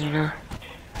 Scout's on you now.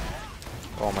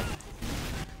 Oh my.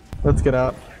 Let's get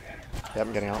out. Yeah,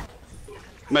 I'm getting out.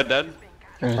 Med dead.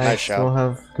 Nice shot. We'll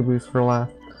have caboose for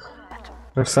last.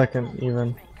 Or second,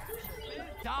 even.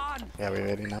 Yeah, we're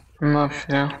waiting now. I'm up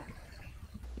now.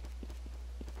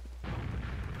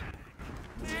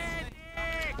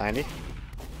 90.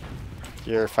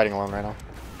 You're fighting alone right now.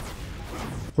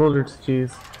 Soldiers,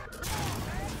 cheese.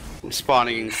 I'm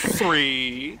spawning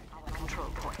 3.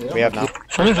 We have now.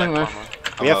 Soldier's on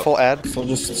left. We have full ad. So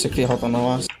just 60 health on the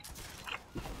last.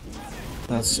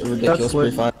 That's ridiculous. That's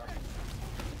lit. 35.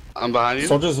 I'm behind you.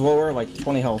 Soldiers lower, like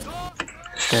 20 health.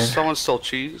 Dead. Someone stole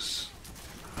cheese.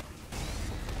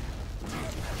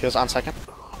 Heals on second.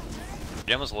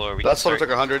 Demo's lower. We That can soldier start,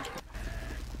 took 100.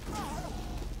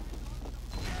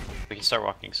 we can start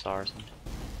walking stars.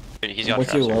 He's I'm got with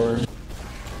traps. you lower.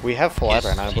 We have full ad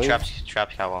right now, I He believe.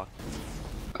 trapped catwalk.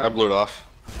 I blew it off.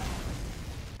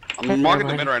 Okay, I'm marking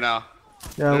never the mid mind. right now.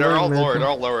 Yeah, They're we're all in mid. lower. They're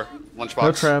all lower. Lunchbox.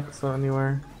 No traps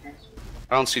anywhere.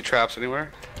 I don't see traps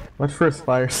anywhere. Watch for a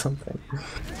spy or something.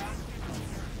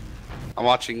 I'm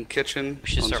watching kitchen. We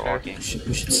should start walking. We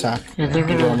should sack. Yeah, they're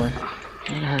gonna... Roamer.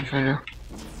 Yeah, I know.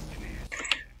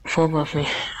 Full buff me.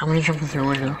 I'm gonna jump through the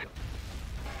window.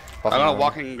 I'm not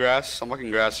walking grass. I'm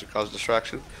walking grass to cause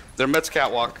distraction. They're mid's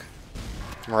catwalk.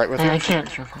 I'm right with I you. can't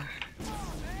jump on.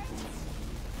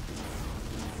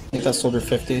 I think that's soldier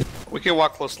 50. We can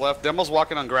walk close left. Demo's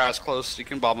walking on grass close. You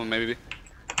can bob him maybe.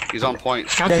 He's on point.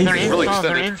 Scouts, Yeah, they're he's really inside,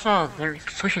 they're extended. inside. They're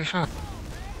pushing south.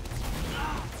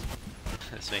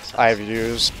 This makes sense. I have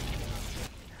used.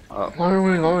 Why are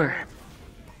we lower?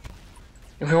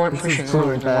 If we weren't This is pushing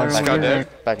totally lower, then bad. why are we Scout there?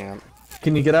 dead. Backing up.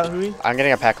 Can you get out, Hooey? I'm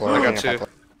getting a pack low. I I'm got getting a two. pack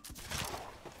low.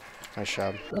 Nice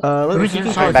job. Let's Who's see.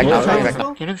 inside? back Get now, inside. coming back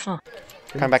now. Get inside.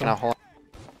 Come back now. Hold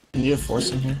on. Can you have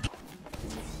force in here?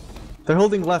 They're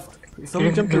holding left.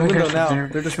 Somebody jump through the window now.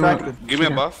 They're distracted. Give me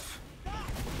a buff.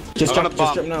 Just I'm jump,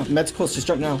 gonna just jump now. Med's close, just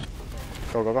jump now.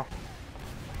 Go, go, go.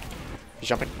 He's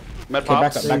jumping. Med Okay,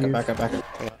 back pops. up, back up, back up, back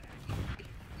up.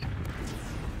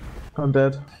 I'm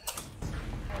dead.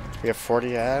 We have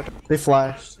 40 ad. They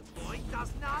flashed.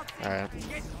 Alright.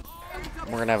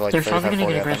 We're gonna have like They're 35, probably gonna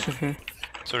 40, get I think. aggressive here.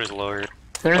 So does lower.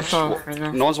 They're inside right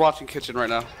now. No one's watching kitchen right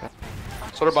now.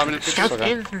 So they're bombing in kitchen. Scouts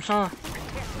in from south.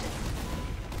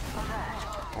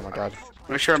 Oh my god.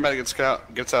 Make sure Med gets out.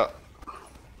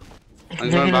 They're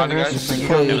going gonna bounty, aggressive, guys. but you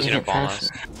Play- don't It need was to gonna get bomb past us.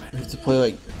 it. You have to play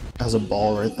like as a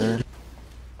ball right there.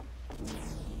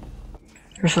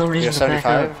 There's no We have reason to back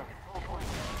 75. up.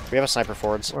 We have a sniper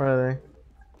forwards. Where are they?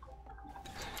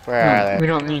 Where are We they?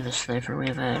 don't need the sniper, we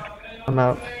have that. I'm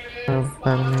out. Oh,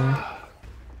 enemy.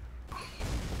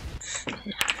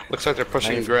 Looks like they're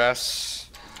pushing Nice. grass.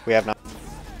 We have no.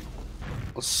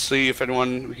 Let's see if we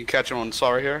can catch anyone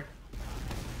saw right here.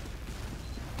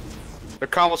 Their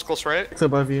combo's close, right? It's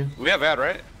above you. We have ad,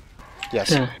 right?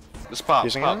 Yes. Yeah. Just pop,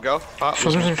 Using pop, it? go, pop.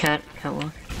 Soldiers and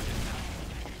catwalk.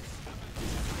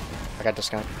 I got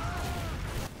discount.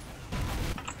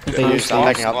 They used- I'm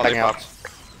backing out, backing out.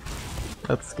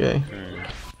 That's gay.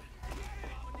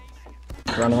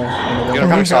 Run away. Get They're him.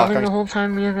 coming we south. the whole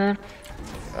time we have that?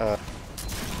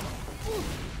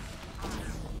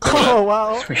 Oh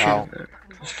wow. We should Wow. have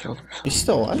just killed him. He's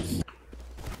still alive?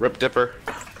 Rip Dipper.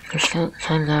 They're still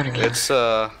timed out again. It's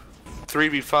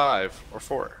 3v5 or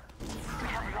 4.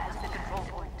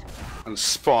 And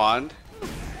spawned.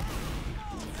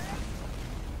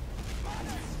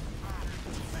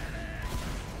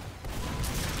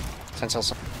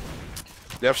 Sentinel.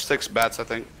 They have 6 bats, I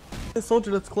think. The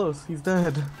soldier that's close. He's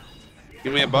dead.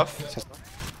 Give me a buff.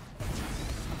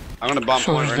 I'm gonna bomb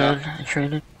point Soldier's right dead. now. I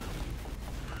traded.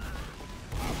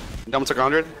 Dumb took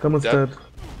 100. Someone's dead.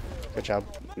 Good job.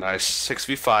 Nice.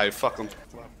 6v5. Fuck them.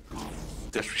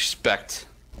 Disrespect.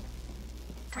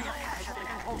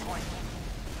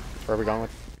 Where are we going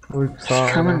with? We saw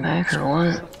him. Coming back or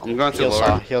what? I'm going to Heal saw.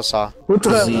 lower. Heal saw. What the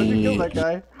hell? How'd Z. you kill that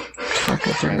guy? Fuck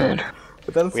it, they're dead.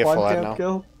 Was that a We have full spawn ad camp now.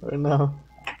 kill? Or no?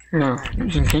 No, it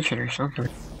was in kitchen or something.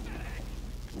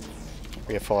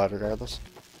 We have full ad regardless.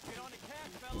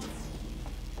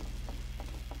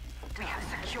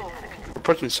 We're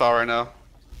pushing saw right now.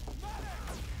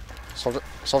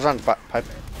 Soldier on pipe.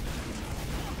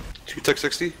 He took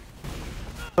 60.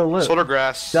 So lit. Soldier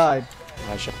grass. Died.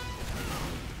 Nice shot.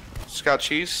 Scout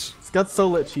cheese. It's got so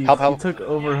lit cheese. Help, help. He took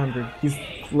over 100. He's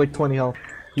like 20 health.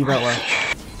 He got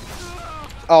left.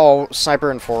 Oh,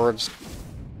 sniper and forwards.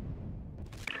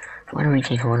 Why don't we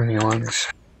take one of the ones?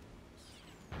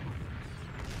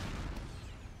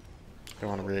 You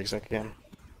want to re-exec again?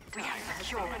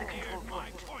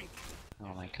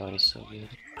 Oh my god, he's so good.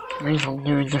 May as well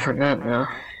do a different map now.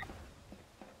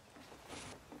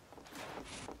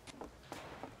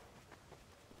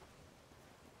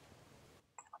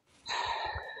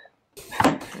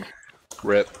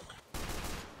 Rip.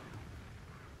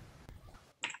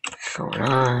 What's going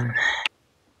on?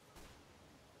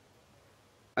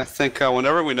 I think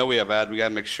whenever we know we have ad, we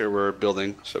gotta make sure we're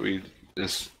building so we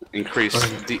just increase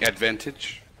the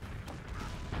advantage.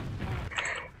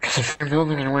 Because if we're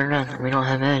building and we're not, then we don't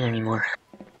have that anymore.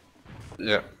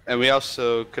 Yeah, and we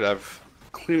also could have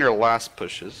cleaner last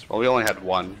pushes. Well, we only had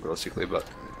one realistically, but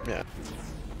Yeah.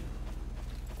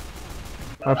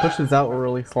 Our pushes out were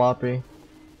really sloppy.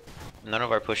 None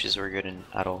of our pushes were good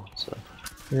at all, so.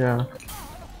 Yeah.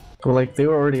 But like, they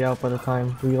were already out by the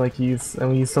time we like used,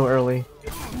 and we used so early.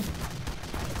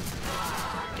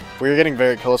 We were getting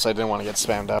very close. I didn't want to get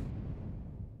spammed out.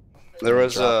 there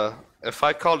was if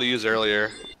I called to use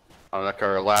earlier on like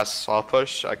our last saw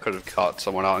push, I could have caught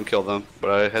someone out and killed them,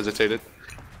 but I hesitated.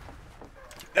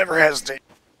 Never hesitate.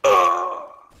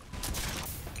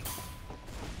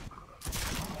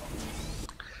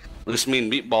 least me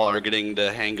and Meatball are getting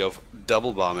the hang of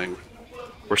double bombing.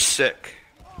 We're sick.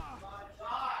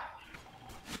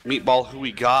 Meatball, who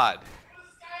we got?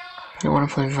 You wanna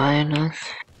play Vianux?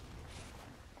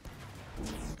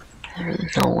 I really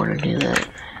don't wanna do that.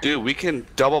 Dude, we can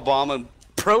double bomb and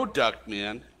product,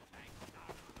 man.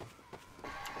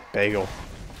 Bagel.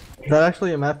 Is that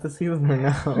actually a map this season or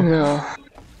no? No.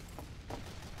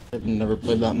 I've never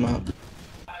played that map.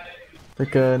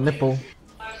 Like a nipple.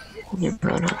 Your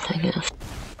product, I guess.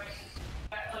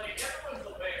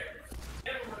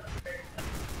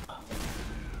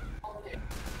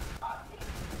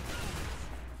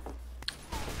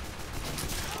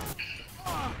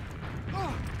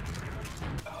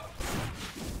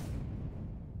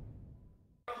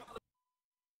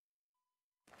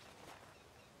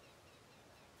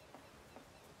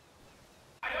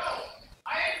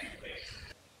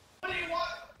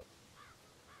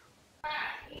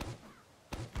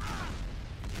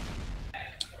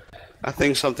 I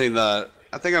think something that,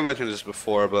 I think I mentioned this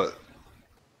before, but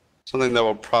something that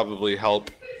will probably help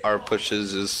our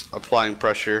pushes is applying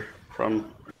pressure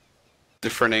from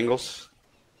different angles.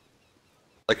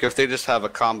 Like if they just have a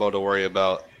combo to worry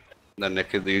about, then they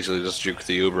could easily just juke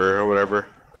the Uber or whatever.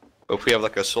 But if we have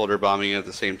like a soldier bombing at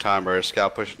the same time or a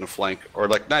scout pushing the flank, or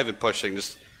like not even pushing,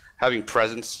 just having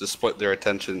presence to split their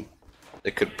attention,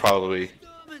 it could probably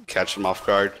catch them off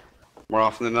guard more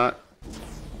often than not.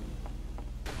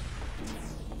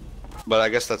 But I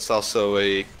guess that's also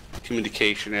a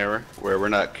communication error where we're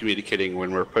not communicating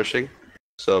when we're pushing,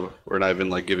 so we're not even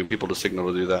like giving people the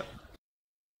signal to do that.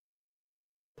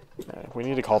 Yeah, we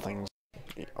need to call things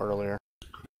earlier.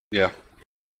 Yeah.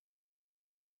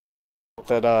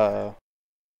 That the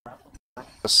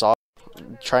saw.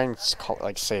 Try and call,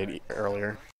 like say it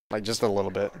earlier, like just a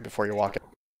little bit before you walk in.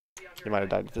 You might have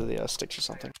died to the sticks or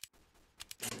something.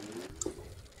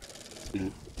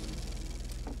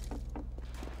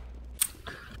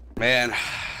 Man,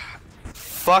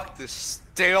 fuck this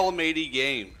stalematey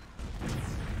game.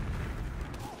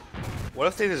 What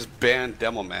if they just banned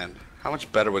Demo Man? How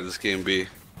much better would this game be?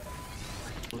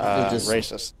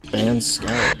 Racist. Ban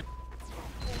Scout.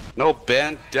 No,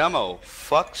 ban Demo.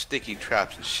 Fuck sticky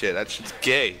traps and shit. That shit's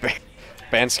gay.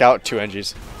 Ban Scout, 2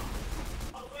 NGs.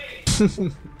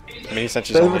 Mini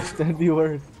sentries only. That'd be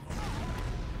worse.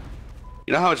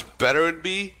 You know how much better it would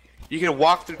be? You can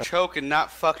walk through choke and not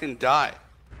fucking die.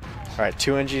 Alright,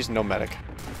 2 NGs, no medic.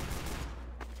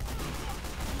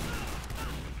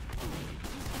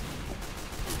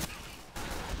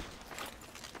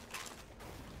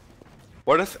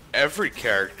 What if every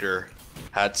character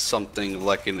had something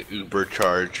like an Uber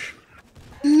charge?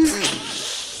 You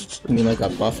mean like a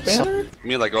buff banner? You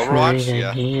mean like Overwatch? Great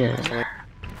Yeah. idea.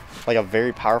 Like a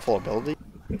very powerful ability?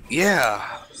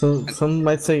 Yeah. So some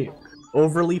might say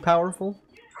overly powerful.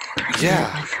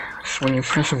 Yeah. So when you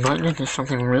press a button, it does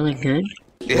something really good.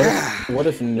 Yeah. What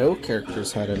if no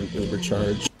characters had an Uber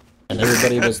charge, and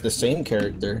everybody was the same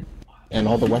character, and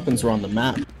all the weapons were on the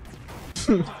map?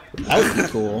 That would be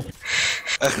cool.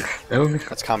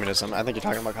 That's communism. I think you're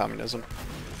talking about communism.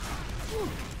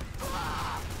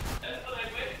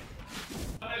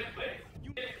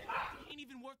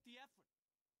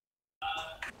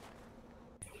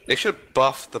 They should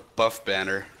buff the buff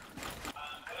banner.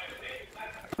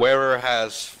 Wearer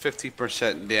has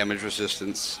 50% damage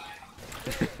resistance.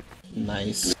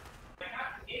 Nice.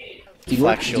 Do you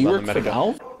Black work, shield do you on work the for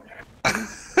medigun.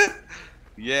 Valve?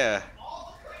 Yeah.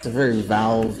 It's a very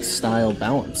Valve style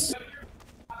balance.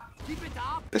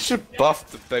 They should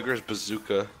buff the beggar's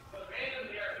bazooka.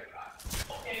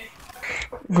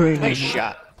 Great Nice idea.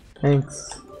 shot.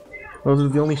 Thanks. Those are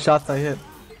the only shots I hit.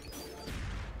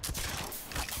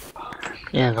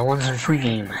 Yeah, the ones in free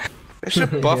game. They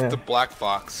should buff Yeah. the black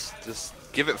box. Just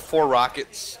give it 4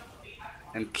 rockets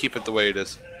and keep it the way it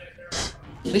is.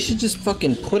 They should just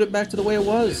fucking put it back to the way it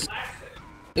was.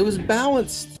 It was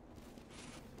balanced.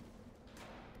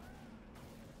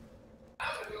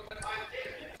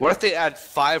 What if they add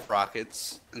 5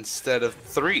 rockets instead of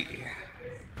 3?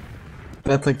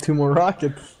 That's like 2 more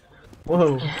rockets.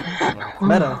 Whoa.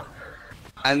 Meta.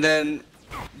 And then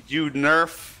you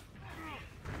nerf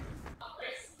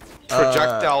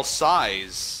projectile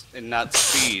size and not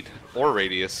speed or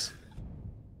radius.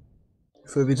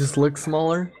 So they just look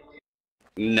smaller?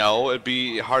 No, it'd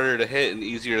be harder to hit and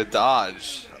easier to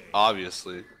dodge,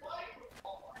 obviously.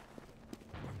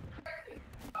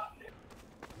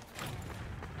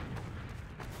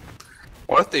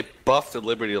 What if they buff the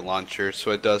Liberty Launcher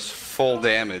so it does full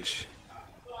damage?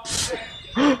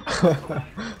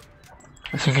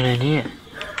 That's a good idea.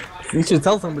 You should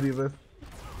tell somebody this.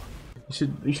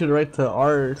 You should write to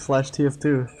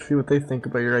r/tf2. See what they think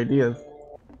about your ideas.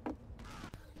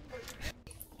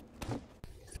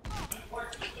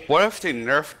 What if they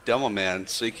nerf Demo Man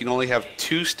so you can only have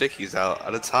 2 stickies out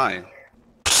at a time?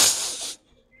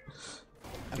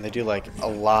 And they do like a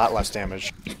lot less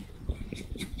damage.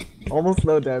 Almost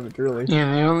no damage, really.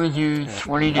 Yeah, they only do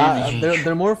 20 damage each.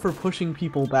 They're more for pushing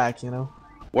people back, you know.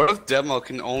 What if Demo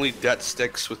can only det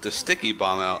sticks with the sticky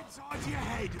bomb out?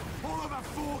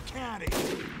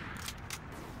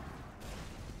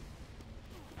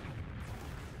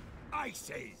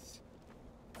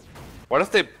 What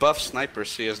if they buff Sniper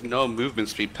so he has no movement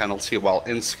speed penalty while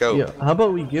in scope? Yeah, how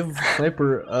about we give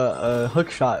Sniper a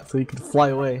hook shot so he can fly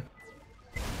away?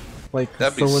 Like,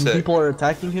 That'd be so when sick. people are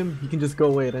attacking him, he can just go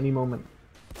away at any moment.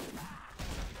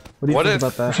 What do you What think if-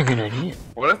 about That's that? a good idea.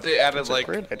 What if they added That's a like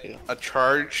great idea. a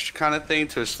charged kind of thing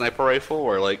to a sniper rifle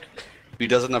where like if he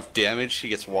does enough damage he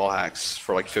gets wall hacks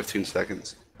for like 15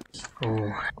 seconds?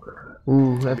 Ooh.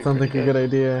 Ooh, that sounds like a good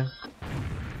idea.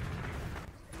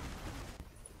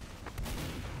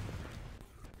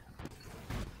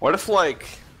 What if like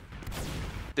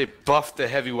they buff the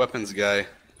heavy weapons guy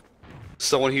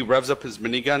so when he revs up his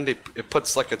minigun it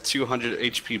puts like a 200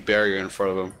 HP barrier in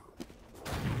front of him?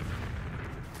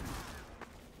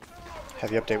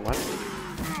 Heavy update 1.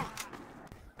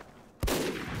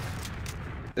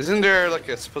 Isn't there like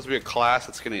supposed to be a class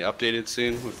that's getting updated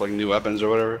soon with like new weapons or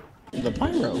whatever? The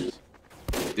Pyro.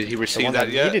 Did he The receive one that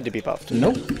that yet? needed to be buffed.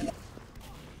 Nope.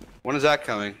 When is that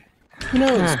coming? Who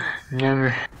knows?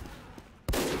 Never.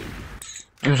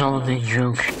 It was all a big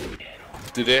joke.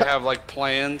 Do they have like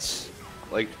plans?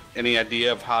 Like any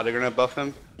idea of how they're gonna buff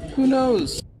him? Who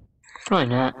knows? Probably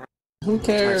not. Who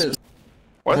cares?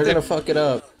 What They're if gonna fuck it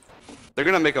up. they're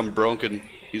gonna make him broken.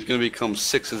 He's gonna become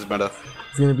 6's meta.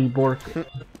 It's gonna be Bork.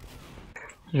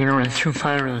 You're gonna run 2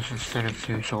 pyros instead of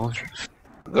 2 soldiers.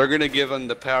 They're gonna give him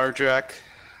the power jack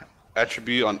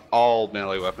attribute on all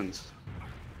melee weapons.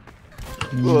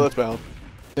 Oh, that's bad.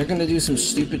 They're gonna do some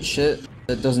stupid shit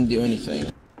that doesn't do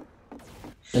anything.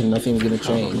 And nothing's gonna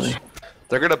change. Probably.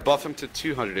 They're gonna buff him to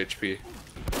 200 HP.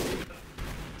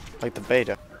 Like the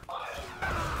beta.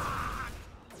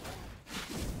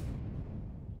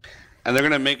 And they're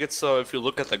gonna make it so if you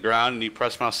look at the ground and you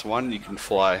press mouse 1, you can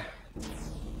fly.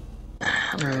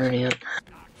 I'm already up.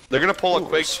 They're gonna pull a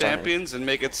Quake stop. Champions and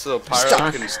make it so Pyro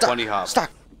Stop, can stop, 20 hop. Stop!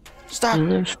 Stop!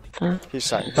 He's sorry. He's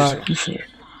Stop. sorry. He's here.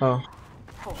 Oh.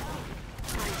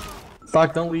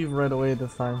 Stock, don't leave right away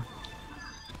this time.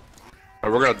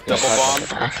 Or we're gonna double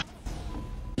bomb.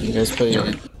 You guys put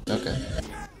it. Okay.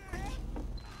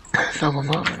 Double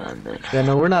bomb on that. Yeah,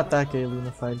 no, we're not that gay,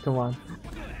 Lumicide. Come on.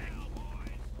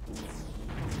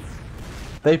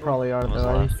 They probably are,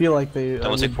 though. I feel like they. That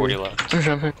was like would 40 be. left. They're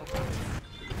jumping.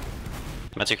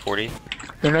 I'm gonna take 40.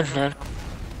 They're not dead.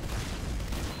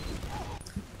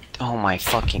 Oh my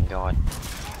fucking god.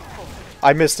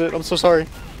 I missed it. I'm so sorry.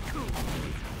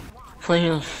 Play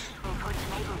heals.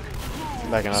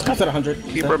 I'm backing up. Scott's at 100.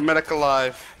 Keep our medic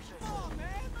alive.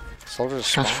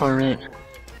 Soldiers. That's far right.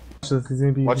 So he's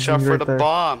gonna be. Watch he's out gonna be for right the there.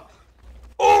 bomb.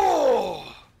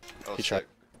 Oh! He sick. tried.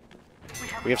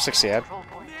 We have 60 ad.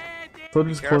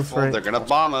 Soldier's close Careful, right. they're gonna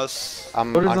bomb us.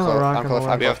 I'm Soldiers on on the cliff. rock I'm on cliff. the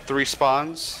I'm We cliff. have 3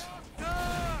 spawns.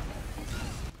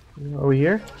 Are we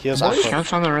here? He is on cliff.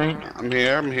 Scouts on the right. I'm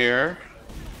here, I'm here.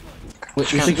 Wait, we Scott's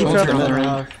should Sticky go soldier trap for on the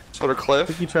that. right. Sort of cliff.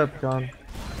 Sticky trap gone.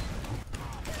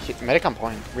 Medic on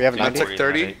point. We have Yeah, 90. it's like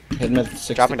 30. Hit med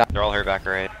 60. Dropping down. They're all here back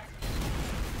right.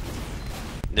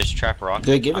 There's trap rock.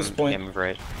 Did they give us I'm- point? yeah, move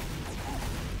right.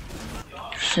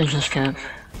 Save this cap.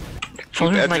 Keep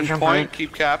Soldiers might edging jump point, right.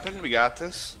 keep capping, we got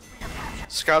this.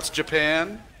 Scouts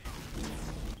Japan.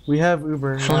 We have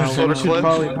Uber Soldier now. We center should cliff.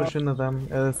 probably push into them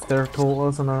if they're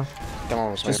close enough.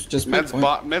 Demo was Just make Meds,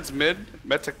 point. meds mid,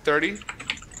 meds like 30.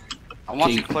 I'm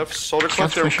watching Okay. cliff, soldier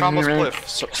Scouts cliff, they're pushing me combos right. cliff.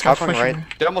 Scout going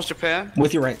right. Demos Japan.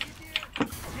 With you right.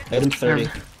 Hit him 30.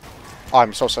 Oh,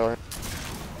 I'm so sorry.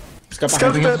 Scott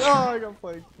Scout's behind. dead! Oh, I got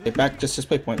flanked. Hey, back. Just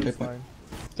play point. Play It's point. fine.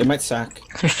 They might sack.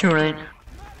 There's 2 right.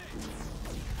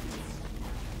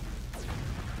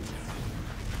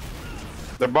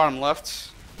 They're bottom left.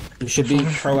 You should be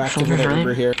proactive with our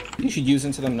Uber here. You should use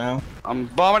into them now. I'm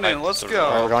bombing in, let's Alright,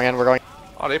 Alright, we're go. going in. We're going.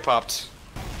 Oh, they popped.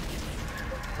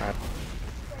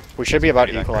 We should be about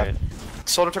Pretty back equal. right.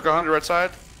 Soldier took 100 right side.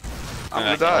 I'm gonna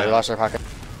Yeah, We die. lost our pocket.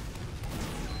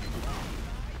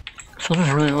 Soldier's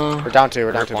really low. We're down 2.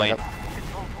 We're down Third 2. point. Back up.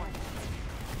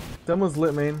 Demo's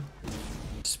lit main.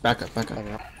 Just back up. Back up.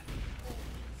 Backing up.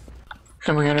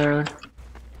 Someone got a road.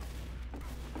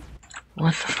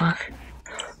 What the fuck?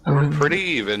 Oh, Pretty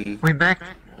even. we backed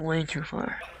way too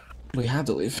far. We had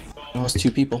to leave. I lost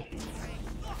 2 people.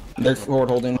 They're forward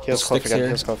holding. Heals Cliff Sticks again. here.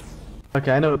 Heals Cliff.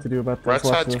 Okay, I know what to do about this. Right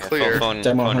Watch side's this. clear. Phone,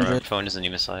 Demo phone, 100. phone is the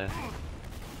new Messiah.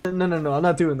 No, I'm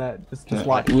not doing that. Just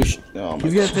watch. We should, oh my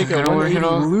He's gonna God. take a I don't work 180 at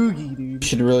all. loogie, We dude.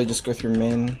 should really just go through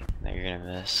main. No, you're gonna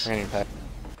miss. I'm getting packed.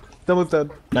 Demo's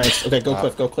dead. Nice. Okay, go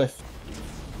Cliff. Go Cliff.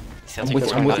 Sounds I'm like with,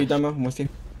 they're I'm with all- you, Demo. I'm with you.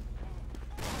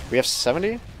 We have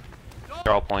 70?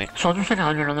 They're all point. Soldier's like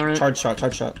 100 on the right. Charge shot.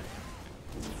 Charge shot.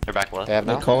 They're back left. They have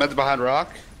They now? call. Med's behind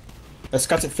rock.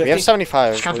 Scott's at 50. We have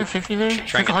 75. Scouts at 50 there. Try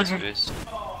Take and get 100. this boost.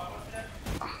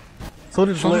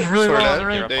 Soldier's Soldier's lit. really Sword low on dead. the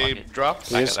right. They Pocket.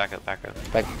 dropped. Back Yes. up, back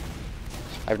up, back up.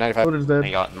 I have 95. Soldier's They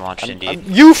dead. got launched indeed.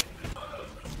 You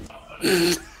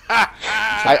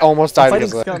I almost died Fighting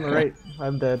because of Scout on that. the right.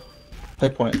 I'm dead. Play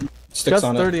point. Sticks Scott's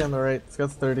on 30 on the right.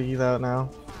 Scott's 30. He's out now.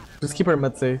 Just keep our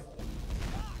med safe.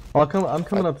 I'm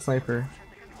coming up sniper.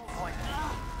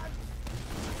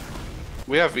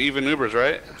 We have even Ubers,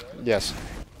 right? Yes.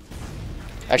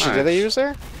 Actually, did they Nice. use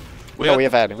there? We No, have- we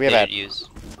have had. We have They had. did use.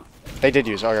 They did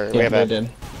use. Okay, it. we Yeah, have they had. did.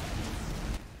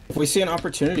 If we see an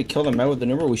opportunity to kill them out with the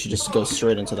Uber, we should just go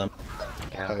straight into them.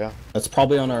 Oh, yeah. That's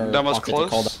probably on our Demo's pocket to call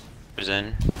close. that. Who's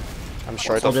in? I'm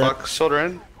sure What the Soldier. fuck? Soldier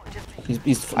in.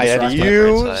 He's I had distracted.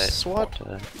 you. Right side. Swat.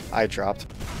 I dropped.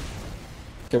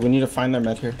 Okay, we need to find their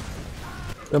med here.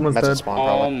 Demo's That's a dead. spawn Oh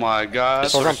probably. my god.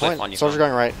 Soldier on Cliff on point. you, Soldier phone.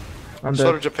 going right. I'm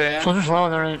Soldier dead. Japan. Soldier's low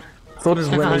on the right. Soldier's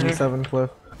Take lit 100. 87 Cliff.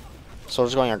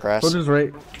 Soldier's going on grass. Soldier's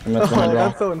right. And that's Oh, behind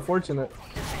that's rock. so unfortunate.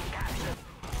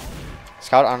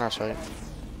 Scout on us, right?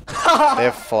 They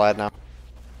have full ad now.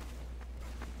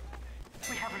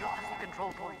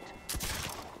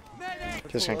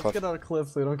 Just gonna Let's cliff. get out of Cliff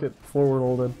so we don't get forward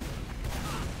holded.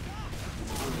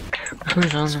 Who's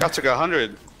on there? Scott took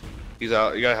 100. He's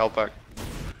out. You gotta help back.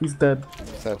 He's dead.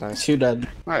 Is that nice? 2 dead.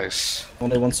 Nice.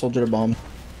 Only 1 soldier to bomb.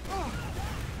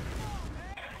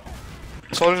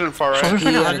 Soldier's in far right. Soldier's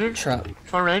like He had a 100. trap.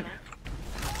 Far right.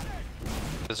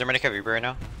 Does their medic have Uber right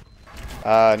now?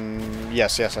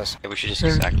 Yes. Yeah, we should just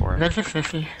get sacked for him. Med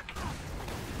 650.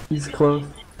 He's close.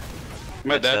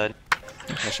 Med dead.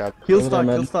 Nice shot. Heal Look at stock,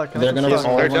 their heal med. stock. They're gonna Heals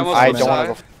all They're run demos for I the on don't med.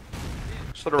 want to side.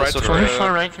 go. Soldier right. Soldier Soldier's right.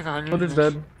 far right. Take 100. Soldier's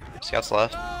dead. Scouts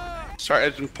left. Start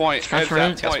edging point. Scott's Edge right.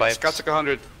 that Scott's point. pipes. Scott took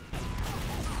 100.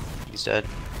 He's dead.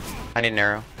 I need an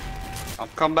arrow. I'll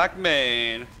come back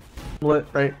main. Lit,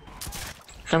 right.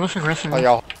 Demo's aggressive. Oh,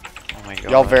 y'all. Oh my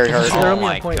god. Y'all very hurt. They're Oh on me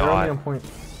my on point. They're on me on god. point.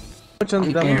 Which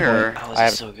one's demo? Here. Oh, I this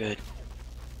have- is so good.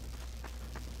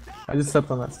 I just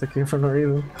stepped on that stick here for no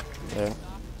reason. Yeah.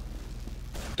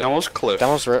 Demo's cliff.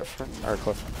 Demo's rip or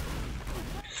cliff.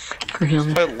 Heal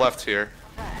me. Play left here.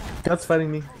 Scott's fighting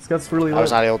me. Scott's really I lit.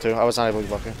 was not able to. I was not able to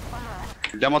block it.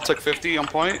 Demo took 50 on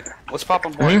point. Let's pop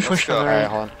on Let point. me Let's push go. for the Alright,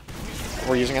 hold on.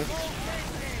 We're using it.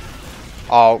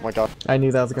 Oh my god. I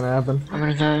knew that was gonna happen. I'm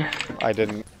gonna die. I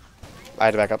didn't. I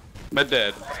had to back up. Med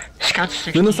dead. Scout's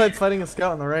 60. Genocide's fighting a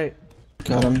scout on the right.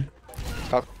 Got him.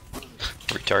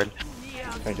 Retard.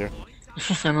 Thank you. It's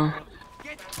just demo.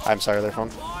 I'm sorry, their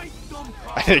phone.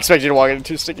 I didn't expect you to walk into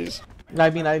 2 stickies. I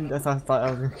mean, I thought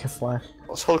I was gonna get flash.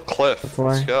 Let's hold cliff.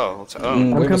 why. Let's go. Let's own.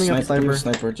 We have a coming up, sniper. We have a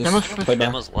sniper. sniper. Demo's Just play back.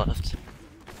 Demo's left.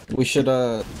 We should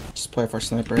just play for our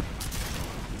sniper.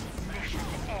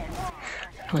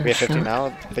 We have 50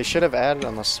 now. They should have added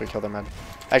unless we kill them med.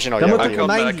 Actually, no, Demo yeah, took we killed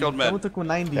Med, I 190. killed Med. Demo took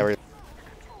 190. yeah, we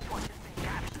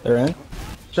They're in.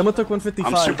 Demo took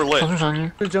 155. I'm super lit. Soldier's on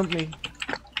you. Jump me.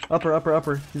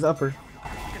 Upper. He's upper.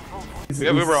 We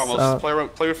have Uber almost. uh, Play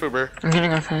with Uber. I'm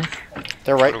getting our tank.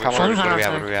 They're right. What Come do on. we Soldier's on got?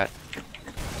 our What do we got?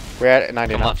 We're at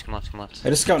 90 Come now. left, come left, come left. I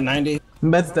just got 90.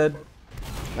 Med's dead.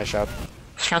 Nice shot.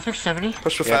 Scout took 70.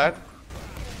 Push with Yeah.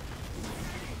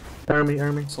 Fad.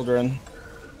 Army. Soldier in.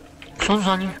 Soldier's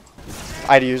on you.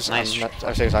 I'd use. Nice.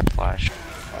 I'm saying sorry. Flash.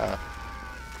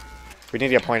 We need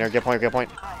to get pointer. Get point.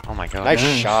 Oh my god. Nice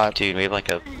shot. Dude, we have like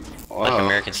a Wow.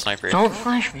 American sniper. Don't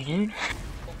flash me, dude.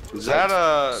 Is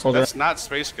that Soldier. that's not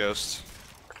Space Ghost.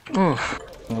 Oof.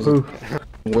 That was Ooh.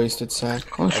 a wasted sack.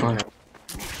 Close one.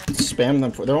 Spam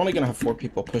them. They're only gonna have 4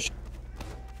 people push.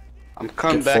 I'm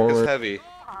coming Get back as forward. heavy.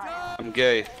 I'm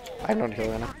gay. I don't heal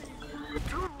right now.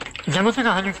 Demo took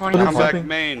 140. Come back Flipping.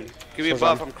 main. Give me a So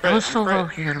buff. sorry. I'm Demo's crit. still low. I'm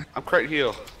crit. You got him. I'm crit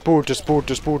heal. Just.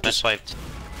 Nice swiped.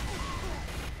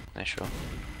 Nice show.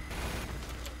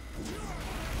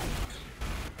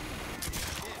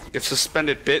 Get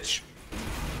suspended, bitch.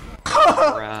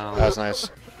 Round. That was nice.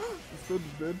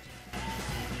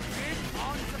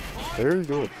 Very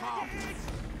good.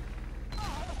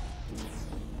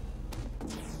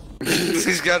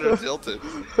 He's got it tilted.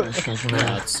 This guy's Yeah,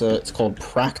 mad. it's called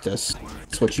practice.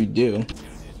 It's what you do.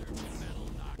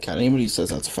 God, anybody who says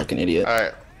that's a fucking idiot.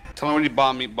 Alright. Tell me when you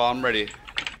bomb me. Bomb ready.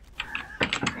 I'm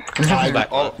I back.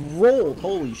 got rolled.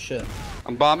 Holy shit.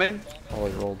 I'm bombing. Oh,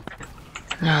 he rolled.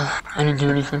 No, I didn't do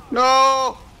anything.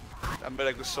 No! That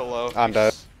medic was so low. I'm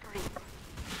dead.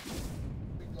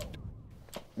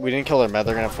 We didn't kill their med,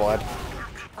 they're gonna flood.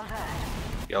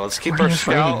 Yeah, let's keep What are our you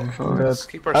scout. fighting for? Let's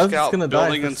keep our I was just scout gonna die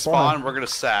building for and spawn. spawn. We're gonna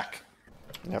sack.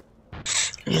 Yep.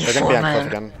 They're gonna be on cliff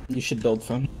again. You should build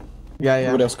phone. Yeah, yeah.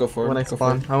 Everybody else go forward. When I Go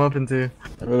spawn, forward. I'm up into.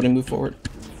 Everybody move forward.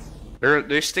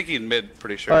 They're sticky in mid,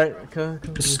 pretty sure. Alright, come.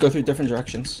 Just go through different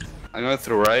directions. I'm going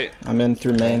through right. I'm in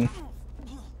through main.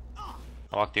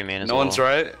 I'll walk through main as No well. one's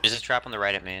right. There's this trap on the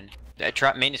right at main.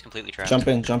 Main is completely trapped. Jump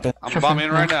in, jump in. I'm bombing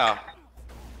right now.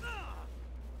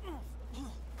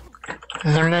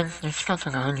 They're dead. Their scouts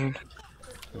like 100.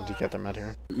 Did you get their med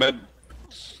here? Med.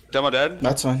 Demo dead?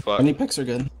 That's fine. Fuck. Any picks are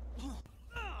good.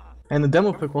 And the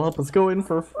demo pick will help us go in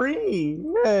for free.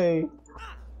 Yay!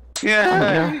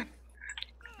 Yeah. Yeah.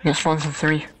 Get spawns in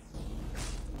 3.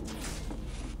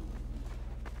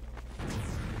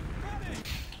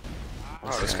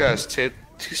 Oh, this guy's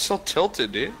he's so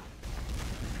tilted, dude.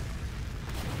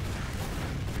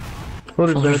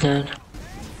 Loaded Soldier's dead. dead.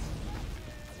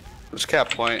 There's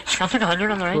cap point. Scouts like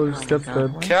 100 on the right. Oh, Oh my Scout's God,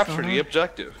 dead. what is Capture going the on?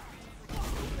 objective.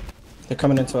 They're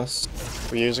coming into us.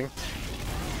 We're using.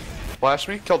 Flash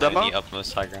me. Kill In demo. the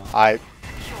upmost high ground. I.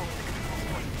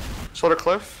 Shoulder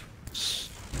cliff.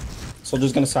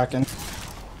 Soldier's gonna sack in.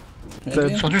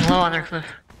 Dead. Soldier's low on their cliff.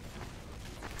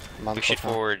 I'm on We should cliff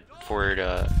now. forward,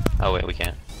 oh wait, we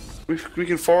can't. We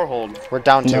can forward hold. We're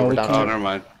down 2, No, we're we down can't. Oh, 2. never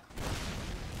mind.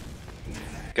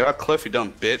 Get out cliff, you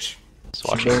dumb bitch. Just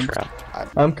watch the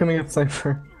trap. I'm coming at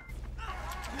Cypher.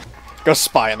 Go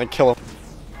spy and then kill him.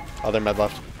 Other med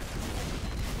left.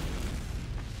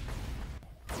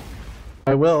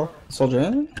 I will. Soldier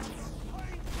in.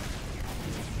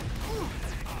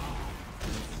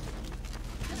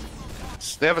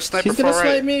 They have a sniper He's gonna far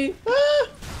snipe right. me.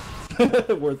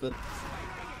 Ah! Worth it.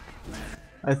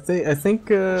 I think.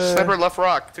 Sniper left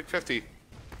rock. Took 50.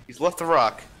 He's left the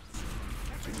rock.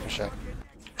 Oh, shit.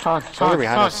 Todd,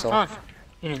 behind us still. Todd.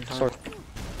 You didn't Sword. Todd.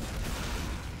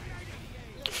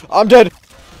 I'm dead!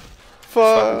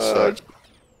 Fucking Fuck! sucked.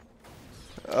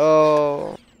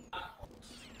 Oh.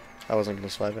 I wasn't gonna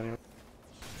survive anyway.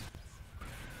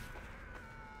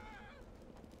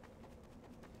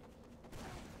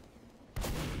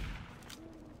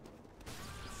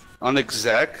 On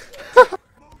exec.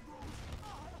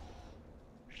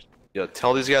 Yo,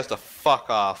 tell these guys to fuck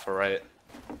off, alright?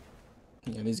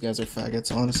 Yeah, these guys are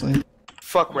faggots, honestly.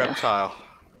 Fuck reptile.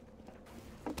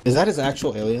 Is that his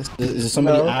actual alias? Is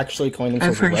somebody No. actually calling I'm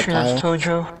themselves a pretty sure that's reptile?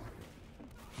 Tojo.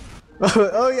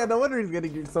 Oh yeah, no wonder he's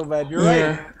getting so bad. You're right.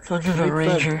 Yeah, Tojo's a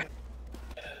Makes sense. ranger.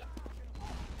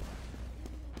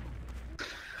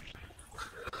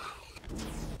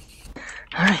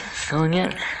 Alright, go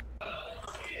again.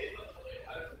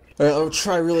 Alright, I'll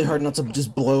try really hard not to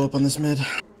just blow up on this mid.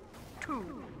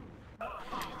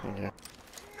 Yeah.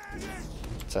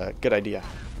 It's a good idea.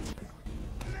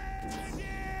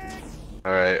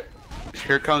 Alright.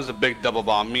 Here comes the big double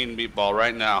bomb. Me and Meatball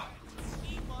right now.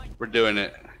 We're doing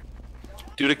it.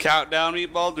 Do the countdown,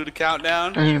 Meatball. Do the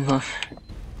countdown. I need a buff.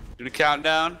 Do the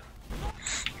countdown.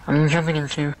 I'm jumping in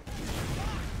 2.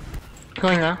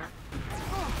 Going now.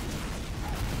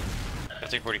 I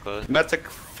take 40 close. Metic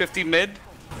 50 mid.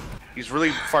 He's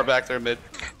really far back there mid.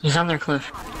 He's on their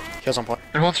cliff. Kills on point.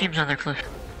 Their whole team's on their cliff.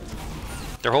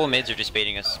 Their whole mids are just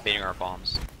baiting us, baiting our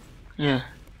bombs. Yeah.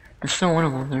 There's still one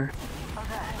of them there.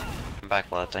 I'm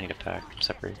back left, I need to pack,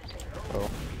 separate.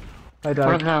 I What died.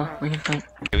 up now? We can fight.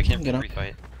 Okay, we can Get up.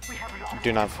 refight.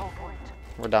 Do not.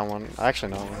 We're down 1.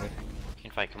 Actually, no. We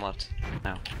can fight, come left.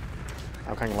 Now.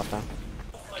 I'm coming left now.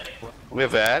 We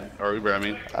have ad or Uber, I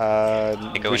mean.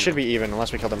 Go We in. should be even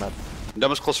unless we kill the med.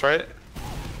 Demo's close right.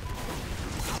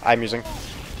 I'm using.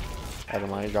 I don't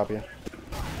mind, drop you.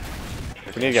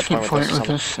 We need to get Keep point with point this or with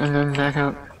something. this and then back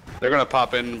out. They're gonna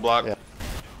pop in and block. Yeah.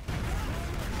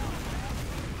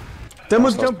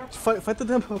 Demo's Close. jump. Fight the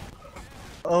demo.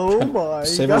 Oh my.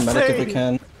 Save you our got medic if we saved.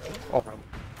 can. Oh,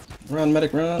 Run,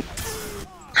 medic, run.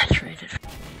 I traded.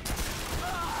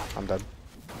 I'm dead.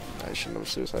 I shouldn't have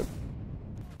suicide.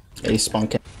 A spawn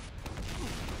camp.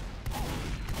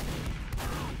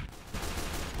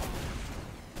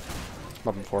 I'm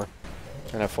up in 4.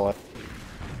 And I have full life.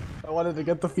 I wanted to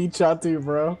get the feed shot too,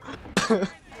 bro.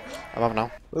 I'm up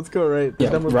now. Let's go right. The Yeah,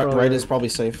 demo's right, probably right is probably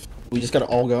safe. We just gotta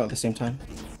all go out at the same time.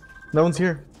 No one's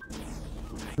here.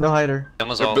 No hider.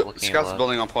 Someone's all looking at Scout's left.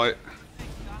 building on point.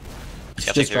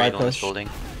 Scout Just took 30 dry on this push. building.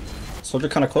 Soldier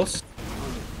kinda close.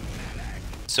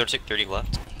 So took 30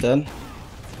 left. Dead.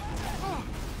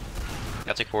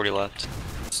 Scout took 40 left.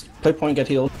 Play point, get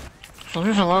healed.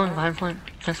 Soldier's alone behind point.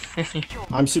 Just 50.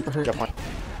 I'm super hurt. Get point.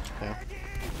 Yeah.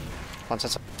 One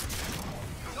sense.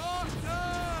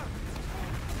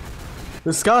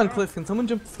 There's Scout on Cliff. Can someone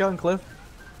jump to Scout on Cliff?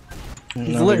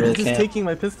 He's No, literally really just can't. taking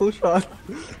my pistol shot.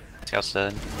 Scout's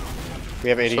dead. We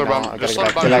have 80 So now. bomb- I gotta just get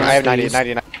back. let Get back. bomb I have use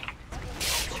 90, these. 99.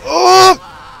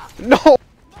 Oh! No!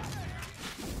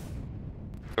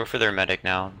 Go for their medic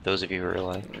now, those of you who are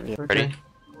alive. Okay. Ready?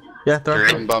 Yeah, throw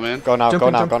Three. it. Bum in. Go now, Jump go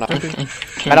in, now, jump go now. in.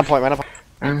 Med on point, med on point.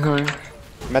 I'm going.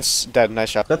 Med's dead, nice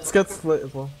shot. That Scout's split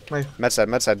as well. Nice. Med's dead,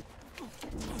 Med's dead.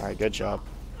 Alright, good job.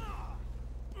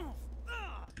 I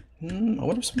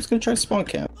wonder if someone's gonna try spawn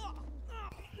camp.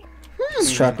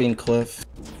 Strapping Cliff.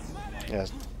 Yeah,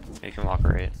 You can walk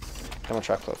right. come on,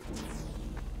 track clip.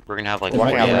 We're gonna have like They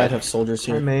Walking might, out they red. might have soldiers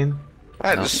Hi, here. main. I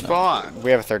had No, to no. spawn. We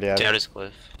have a 30 Stay out. out his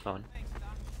cliff. Phone.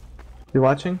 You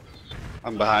watching?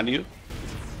 I'm behind you.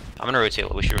 I'm gonna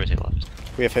rotate. We should rotate left.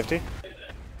 We have 50.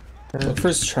 Look for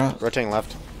his trap. Rotating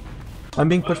left. I'm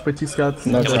being pushed by 2 Scouts.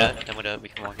 No Demo trap. dead. Demo dead. We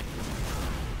can walk in.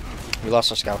 We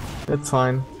lost our scout. It's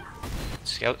fine.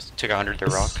 Scout took 100 their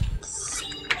rock.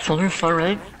 Soldiers far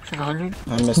right. Took 100.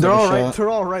 I missed They're every all right. shot. They're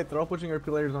all right. They're all pushing our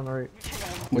players on the right.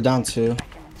 We're down 2.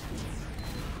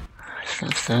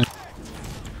 Scout's dead.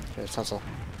 Okay, Stencil.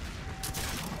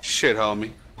 Shit,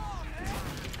 homie.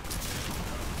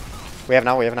 We have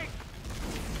now, we have now.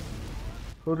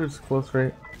 Soldiers close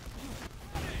right.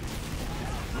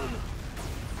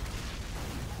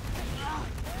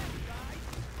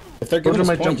 If they're giving Soldier us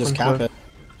might point, jump just from cap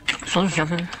it. Soldiers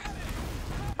jumping.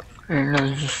 Or no,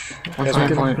 he's just one Yes, side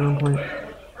we point. Get on point.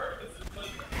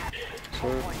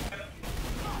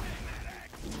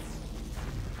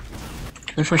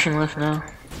 They're pushing left now.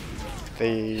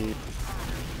 They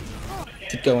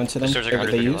Keep going to them. There's like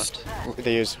What they 130 used. left.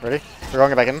 they use. Ready? We're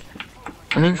going back in.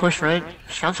 I'm being pushed right.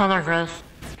 Scouts on our grass.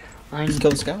 Behind.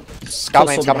 Kill the scout. Scout Kill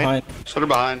main, soldier scout main. behind. Soldier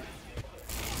behind.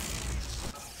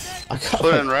 I got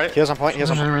Split in right. Heals on point, heals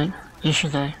on Soldiers point. on right. You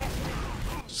should die.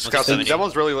 Scouts. 70. That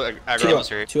one's really like, Two aggro. up.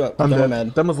 Sorry. 2 up. I'm Demo dead.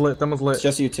 mad. Demo's lit. Demo's lit. It's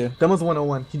just you 2. Demo's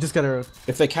 101. He just got arrowed.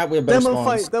 If they cap, we have better Demo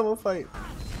spawns. fight. Demo fight.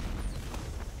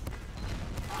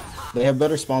 They have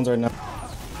better spawns right now.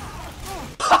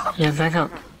 Yeah, back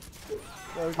up.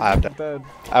 I'm dead. Dead.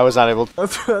 I was not able to.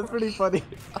 That's pretty funny.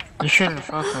 You shouldn't have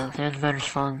fought that. They had better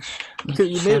spawns.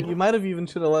 You might have even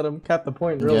should have let him cap the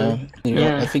point. Really. Yeah.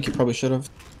 Yeah. I think you probably should have.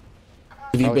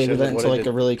 If you Oh, baited shit, that what into I like did.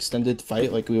 a really extended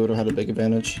fight, like we would have had a big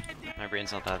advantage. My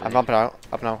brain's not that I'm big. up and out.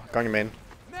 Up now. Going in main.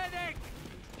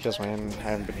 Heals main. I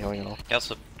haven't been healing at all.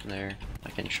 Scouts up there,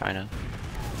 like in China.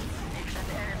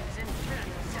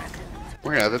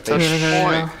 We're gonna have to Yeah, touch yeah,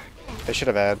 point. yeah, They should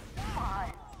have had.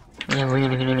 yeah, we're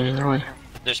gonna get it either way.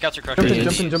 Their scouts are crushing. Jump in,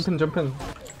 Yes. jump in, jump in, jump in.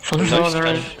 Soldiers No, on the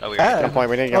right. Oh, we Ah. are. Get on point.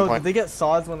 We didn't get Oh, on did point. they get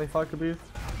saws when they fought Caboose?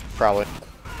 Probably.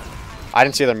 I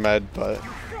didn't see their med, but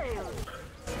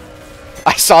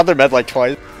I saw their med like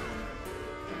twice.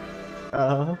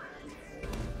 I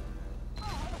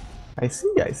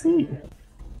see, I see.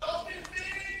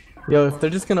 Yo, if they're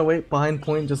just gonna wait behind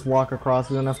point, just walk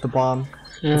across. We don't have to bomb.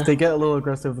 Yeah. If they get a little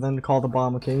aggressive, then call the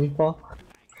bomb. Okay, Meatball?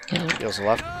 Heals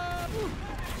left.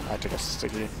 I took a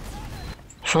sticky.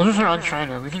 Soldiers are on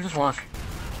China. We can just walk.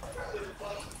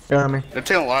 Yeah, me. They're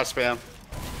taking a lot of spam.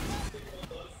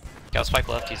 Scout spike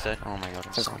left, he's dead. Oh my god,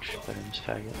 I'm so much better than this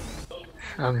faggot.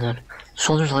 I'm dead.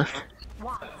 Soldiers left.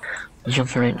 You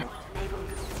jumped right.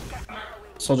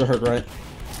 Soldier hurt right.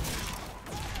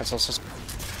 That's also.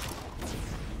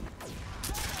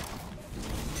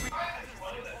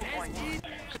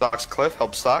 Stock's cliff.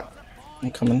 Help stock.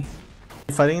 I'm coming.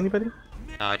 You fighting anybody?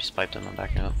 No, I just piped him, I'm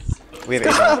backing up. We have 8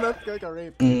 now. That's good, got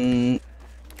raped.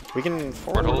 We can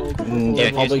Forward hold. They're Yeah,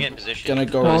 if you probably get in position. gonna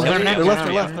go Oh, right. they're They're not- left,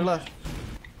 they're yeah. left, they're left.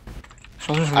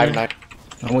 Soldiers I have right.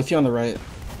 9. I'm with you on the right.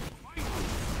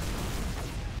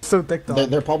 So dick They're, dog.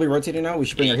 they're probably rotating now. We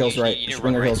should bring our heels right. We should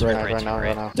bring our heels right. Right now,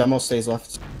 right now. Demo stays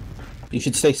left. You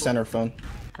should stay center, phone.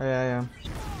 Yeah.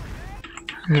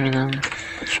 I'm gonna go.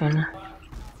 China.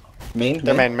 Main.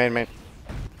 They're main.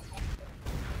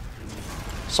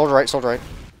 Soldier right, soldier right.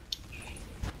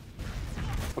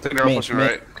 I think they're all Main, pushing main.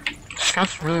 right.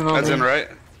 Scouts really low. Heads in man. right.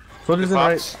 Soldiers in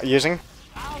Box. right. Using.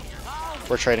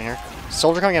 We're trading here.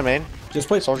 Soldier coming in main. Just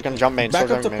play. Soldier's gonna jump main. Back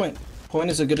Soldier up to coming main. point. Point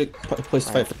is a good place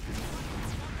to fight. For.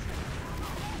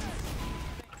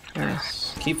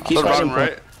 Keep Soldier fighting bottom point.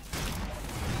 right.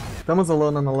 Someone's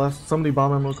alone on the left. Somebody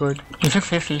bomb him real quick. He took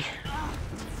 50.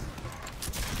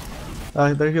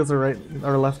 Their heels are right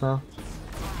or left now.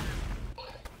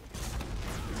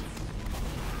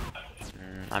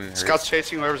 I'm hurt. Scouts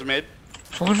chasing whoever's mid.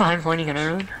 Soldiers behind point, you get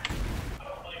arrowed.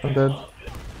 I'm dead.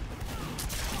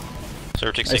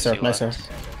 Server took Nice 60 sir, nice left. sir.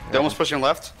 Demo's pushing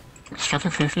left. Scout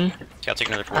at 50. Scout take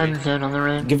another 40. I'm dead on the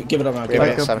right. Give it up now. Wait, Give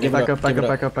it wait, up. Give it Back up. up, back give up, it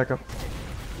back up, back up.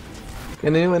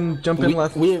 Can anyone jump in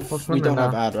left? We Let's don't remember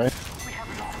have now. ad,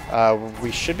 right?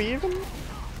 We should be even.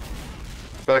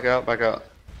 Back out, back out.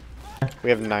 We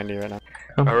have 90 right now.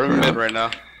 We're in mid right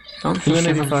now. Don't push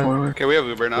them 185. forward. Okay, we have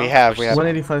Uber now. We have.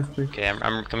 185, please. Okay,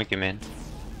 I'm coming through main.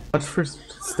 Watch for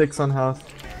sticks on house.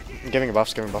 Giving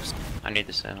buffs, giving buffs. I need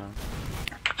this ammo.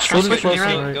 Soldier Switch close me to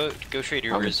right. right. Go trade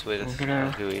Ubers with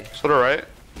hooey. Split right.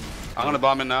 I'm gonna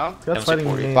bomb in now. Scout's MC40.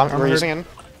 fighting me. Bomb, we're using in.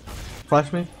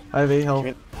 Flash me. I have 8 health.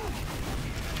 Need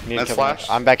to That's kill flash.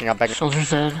 them. I'm backing up, backing. Soldier's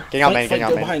dead. Getting out main, getting out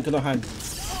Go main. behind, go behind.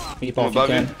 Keep off if you above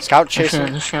can. you. Scout Chasing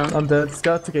chasing. the scout. I'm dead.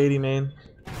 Scout took 80 main.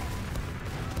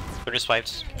 They're just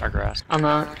wipes our grass. I'm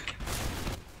not.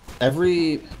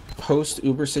 Every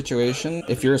post-Uber situation,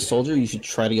 if you're a soldier, you should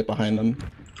try to get behind them.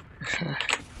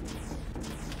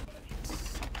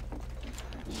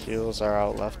 Heals are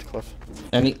out left, Cliff.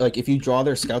 And like, if you draw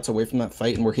their scouts away from that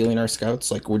fight and we're healing our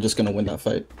scouts, like, we're just gonna win that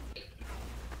fight.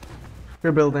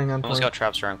 We're building on Almost point. got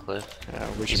traps around Cliff. Yeah,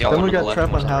 we He's should. got Then one we on the got left, trap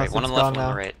one on on the right. house, One on it's the left, gone one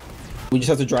on the now. right. We just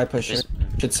have to dry push Just- it.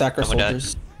 Should sack our Someone dead.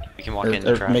 soldiers. We can walk in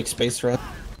the Or trap. make space for us.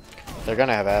 They're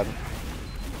gonna have ad.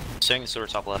 Sitting silver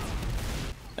top left.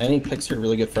 Any picks are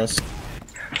really good for us.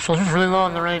 Soldier's really low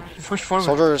on the right. Push forward.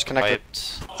 Soldiers connected.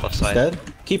 Wiped. Left side. Dead?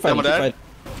 Keep fighting, keep dead?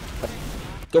 fighting.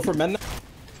 Go for men now.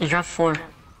 He dropped 4.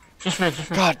 Just mid, just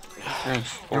mid. God, Nice.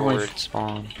 You're Forward, wave.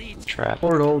 spawn, trap.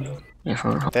 Forward old. Yeah,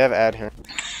 forward. they have ad here.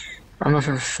 I'm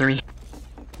looking for 3.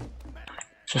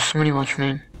 Just somebody watch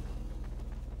main.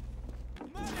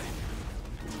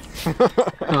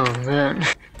 Oh man.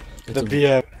 The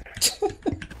BM.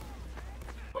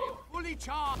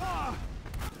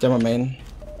 Demo main.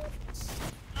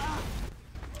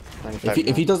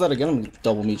 If he does that again, I'm gonna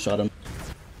double meat shot him.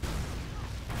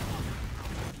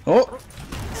 Oh!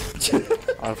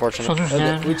 Unfortunate. Soldier's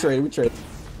dead. we trade, we trade.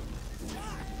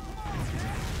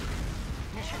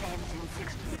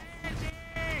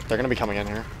 They're gonna be coming in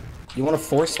here. You want to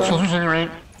force that? Soldier's in the right.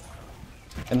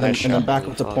 And then, Nice and then shot. back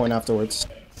up to point afterwards.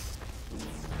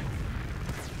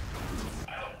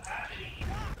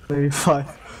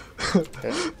 85.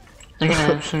 Okay. They're gonna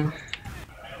have soon.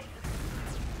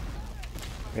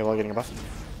 We all getting a buff.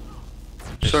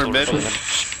 Sort of mid.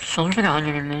 Soldier's like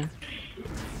 100 in main.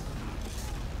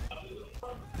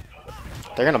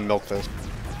 They're gonna milk this.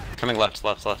 Coming left,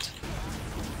 left, left.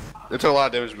 They took a lot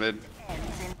of damage mid.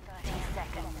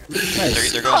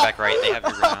 Nice. They're going back right. They have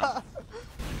Uber now.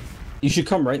 You should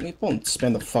come right, Maple, and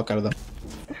spam the fuck out of them.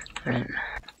 Right.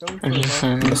 And he's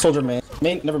The soldier main.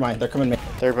 Main, never mind, they're coming main.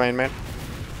 They're main main.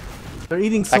 They're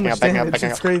eating so Backing much up, backing up, damage, backing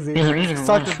it's up. crazy. Yeah, they're eating a lot,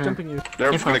 Stock is sure. jumping you.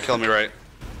 They're If gonna I- kill me right.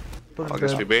 I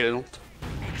guess we baited them.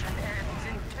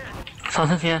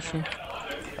 South of the actually.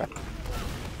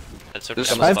 That's a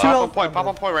Just I have two pop health.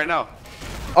 on point right now.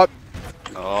 Oh,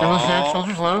 Soldier's dead.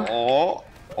 Soldier's low. Oh,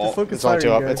 Just focus it's only two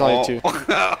firing, up. It's guys. only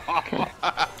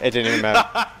two. It didn't even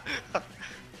matter.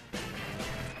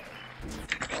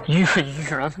 You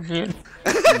dropped it.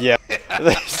 Yeah.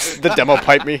 The demo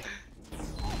piped me.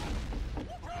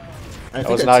 I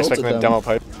was not expecting the demo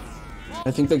pipe.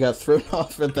 I think they got thrown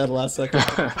off at that last second.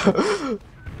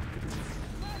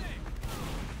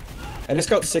 I just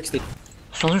got 60.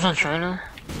 Soldier's on China.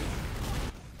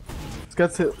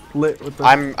 Scout's hit lit with the.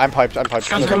 I'm piped. I'm piped.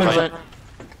 Scout's I'm coming piped. right.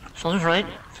 Soldier's right.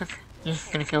 He's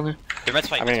gonna kill me. They're meant to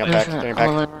fight. I'm getting meant up to back. fight. Getting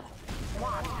On the back.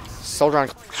 left. Soldier on.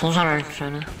 Soldier's on right,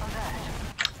 China.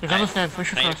 He's almost dead. Push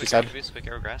Can I across. quick said. arrow boost, quick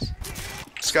arrow grass?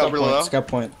 Scout real low. Scout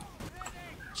point.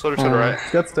 Soldier to the right.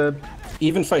 Scout's dead.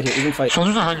 Even fight here, even fight.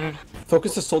 Soldier's 100.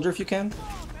 Focus the soldier if you can.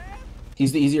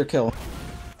 He's the easier kill.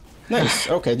 Nice,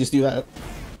 okay, just do that.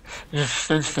 Just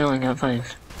stood still and got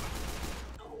fights.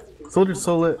 Soldier's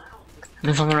so lit. And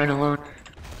he's on the right alone.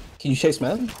 Can you chase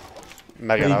med?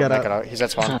 Meg Yeah, it he out. got Meg out. it out. He's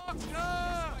at spawn.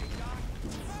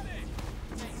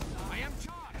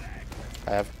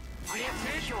 I have.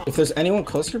 If there's anyone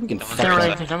closer, we can fuck They're right.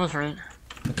 them. He's almost right.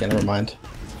 Okay, never mind.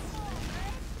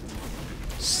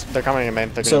 They're coming in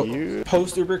main. They're So, gonna use.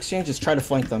 post Uber exchange, just try to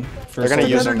flank them. They're gonna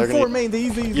use him. They're 104 gonna main, they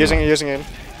easy. using it.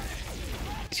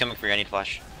 He's coming for you. I need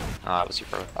flash. That was your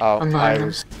pro. Oh, I'm I behind him.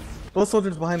 was. Both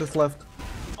soldiers behind us left.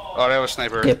 Oh, they have a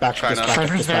sniper. Get back, China. just back up,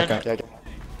 Sniper's just back dead. up.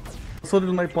 Yeah,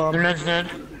 Soldiers might bomb. Their med's dead.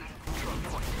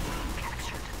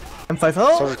 I'm 5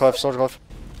 health. soldier cliff. Soldier cliff.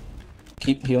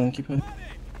 Keep healing, keep healing.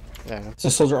 Yeah. It's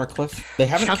a soldier arc cliff. They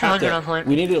haven't Shot the capped hundred on it. point.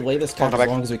 We need to delay this cap Come as back.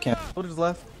 long as we can. Soldiers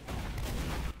left.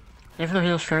 If the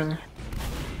heal's shortly.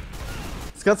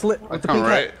 Scout's lit with the come pink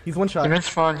right. hat. He's one The shot. med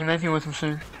spawned. You might be with him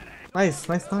soon. Nice,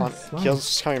 nice, nice. Wow.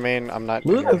 Heals coming main. I'm not.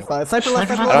 Loot is fine. Sniper left,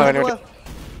 Sniper's sniper on- left, I don't sniper know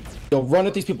left. Yo, run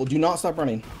at these people. Do not stop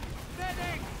running.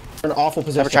 We're in an awful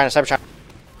position. Cyber China.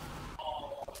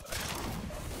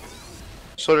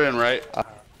 Soldier in right.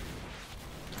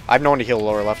 I have no one to heal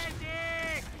lower left.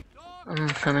 I'm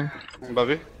coming. Above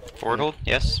you. Forward hold?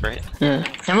 Yes, right. Yeah.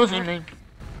 Demo's in main.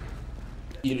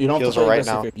 You don't have to Heals play are right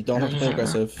aggressive now. here. You don't have to play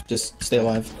aggressive. Just stay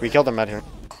alive. We killed them med here.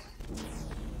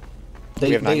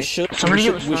 They, have 90. they should. Somebody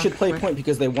We get should, we should play Wait. point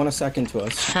because they want a second to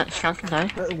us. Scout can die.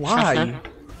 Why?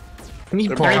 Can you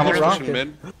They're pull very out pushing the rocket?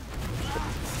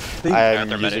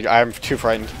 mid. I'm too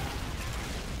frightened.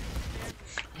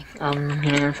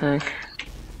 Hitting our back.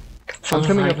 I'm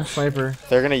coming up with sniper.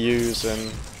 They're gonna use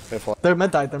and Their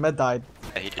med died.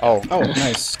 Yeah, he did. Oh, Oh,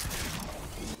 nice.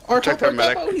 Check their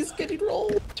medic. Oh, he's getting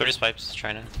rolled. Soldier's pipes,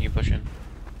 China. You can push him.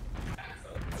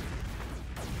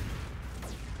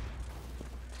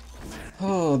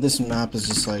 Oh, this map is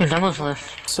just like Demo's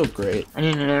left. so great. I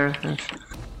need an arrow, please.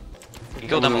 You can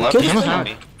kill them left. Kill He's them. on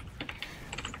me.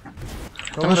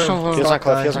 Don't Demo's let so them low. heals on stop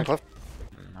cliff. dying. Heals on cliff.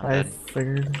 I'm I dead.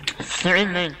 figured. They're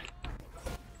in main.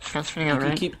 Scout's spinning out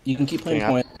right. You can keep playing Yeah.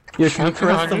 point. Yeah, can you Scout's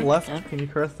caress behind them me. left? Yeah. Can you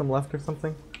caress them left or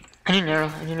something? I need an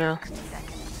arrow.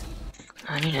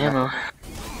 I need ammo.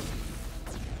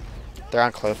 They're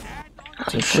on cliff.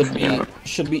 So it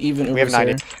should be even. We have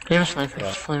 90. We have a sniper. Yeah.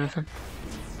 Just play with him.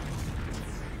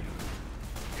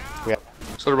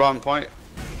 Soldier bottom point.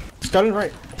 Scout in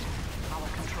right.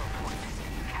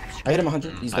 I hit him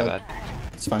 100. He's My dead. bad.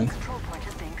 It's fine.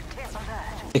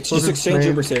 Just Soldier's exchange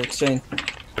main. Ubers here. Exchange.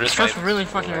 Soldier's Scout's pipes. really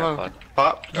fucking We're low. output.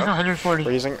 Pop. He's 140.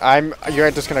 We're using.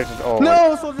 You're disconnected. Oh.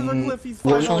 No, soldier's on cliff. He's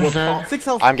fine. Soldier's dead. 6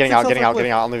 health. I'm getting 6 out. health Getting on out. cliff.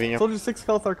 Getting out. I'm leaving you. Soldier's 6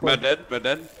 health are Med cliff.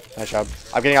 dead. Nice job.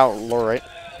 I'm getting out lower right.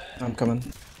 I'm coming.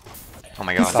 Oh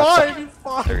my He's god. fine. He's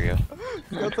fine. There you go.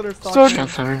 That's what they're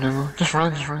Scout's under demo. Just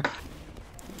run.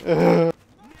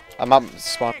 I'm up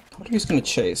spawn. What are you gonna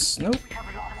chase? Nope.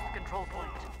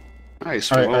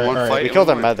 Nice. Alright, We won one alright, fight. We killed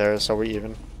them med there, so we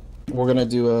even. We're gonna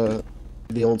do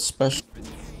the old special.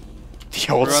 The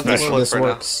old We're on special. Cliff This right now.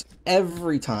 works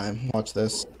every time. Watch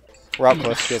this. We're out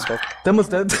cliff. Get smoke. Demo's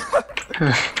dead.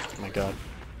 Oh my god.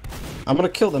 I'm gonna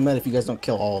kill the med if you guys don't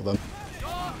kill all of them.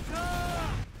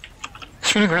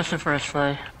 It's been aggressive for us,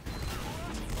 Spy.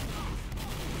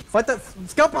 Fight that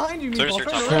scout behind you, Soldier's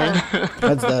Meatball. your Turn top around.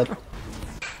 Med's dead.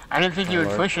 I didn't think you would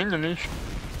Lord. push into me.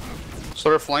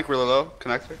 Soldier flank really low.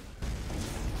 Connector.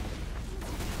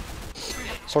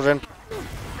 Soldier in.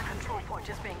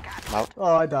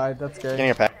 Oh, I died. That's gay.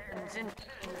 Getting a pack.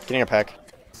 Getting a pack.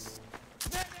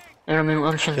 Arrow me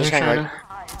launch in Just near hang right.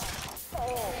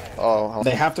 China. Oh.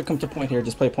 They have to come to point here.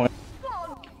 Just play point.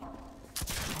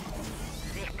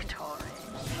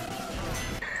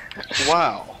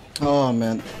 Wow. Oh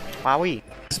man, Wowie.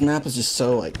 this map is just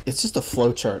so like it's just a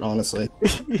flowchart. Honestly,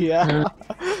 Yeah.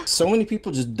 so many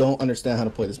people just don't understand how to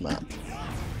play this map.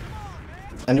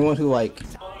 Anyone who like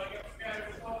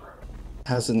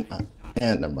hasn't,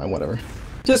 and never mind, whatever.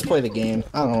 Just play the game.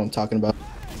 I don't know what I'm talking about.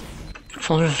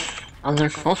 Soldiers on their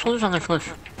soldiers on their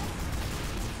cliff.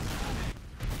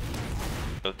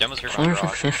 So Demo's hurt on the Soldiers like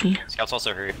rock. 50. Scout's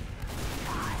also hurt.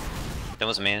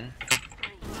 Demo's man.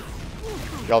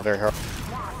 Y'all very hard.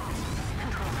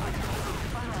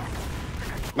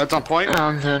 Med's on point. Oh,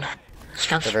 I'm dead.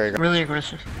 Scout's They're very good. really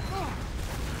aggressive.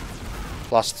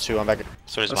 Lost 2. I'm back.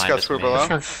 Soldier's Let's behind go us. through man. below.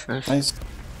 Scout's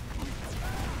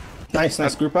nice.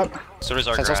 Nice group up. Soldier's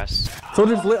our Cancel. grass.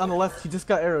 Soldier's lit on the left. He just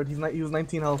got arrowed. He was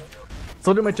 19 health.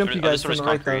 Soldier might jump you guys from Soldier's the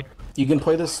right though. concrete. You can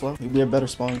play this slow. We have better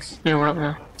spawns. Yeah, we're up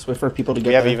now. Just wait for people to get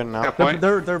We have there. even now. Yeah, point.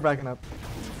 They're backing up.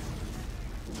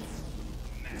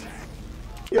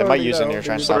 I might use it near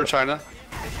trying to Soldier stop China.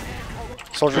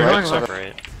 it. Soldier They're right. going Soldier.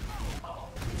 left.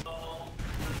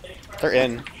 Right. They're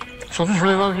in. Soldiers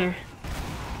really low here.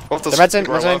 Both The med's in.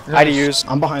 we're Med's in. low. IDUs.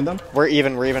 I'm behind them. We're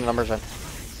even numbers in.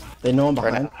 They know I'm Right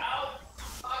behind.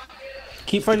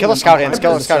 Keep fighting. Kill a them. scout I'm in. behind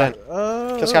Kill a them. scout in.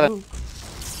 Kill Scout it.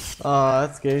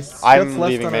 That's gay. I'm Scout's left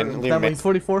leaving on main, our- leaving Damn, main. he's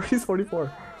 44. He's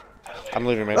 44. I'm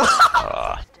leaving mid.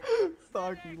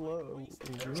 Stocky low.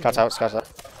 Scout's out. Scout's out.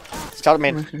 Scout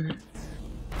main.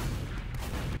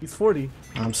 He's 40.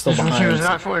 I'm still He was behind.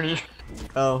 not 40.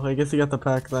 Oh, I guess he got the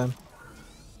pack then.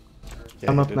 Yeah,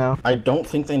 I'm you up did. now. I don't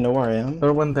think they know where I am.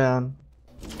 They're one down.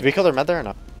 Did we kill their med there or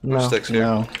not? No. Sticks here.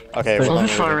 No. Okay. Soldier We're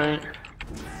Soldiers far leaving. right.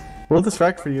 We'll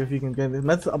distract for you if you can get it.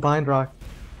 Med's behind rock.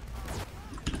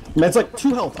 Med's like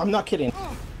 2 health. I'm not kidding.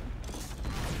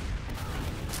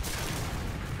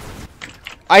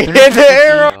 I hit the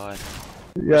arrow. God.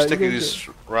 Yeah, you Sticking can these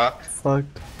rock. get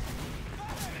fucked.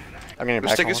 I'm getting The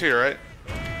back. stick is here, right?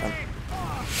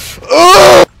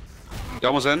 Oh! You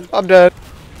almost in? I'm dead.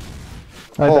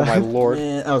 I Oh died. my lord.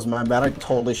 Yeah, that was my bad. I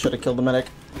totally should have killed the medic.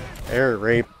 Air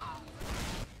rape.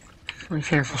 Be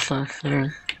careful, Stock.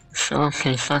 They're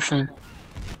Okay, stop saying.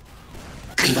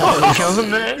 No. Kill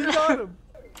him, man. You got him.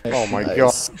 Oh my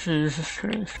Nice. god. Jesus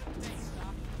Christ.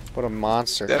 What a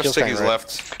monster. They have Kill's stickies right.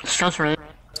 left. Scout's right.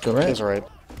 Let's go right. He's right.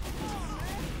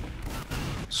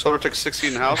 Silver took 60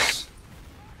 in house.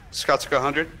 Scott took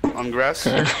 100 on grass.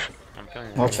 Yeah. I'm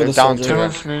killing Watch for the Down soldier. to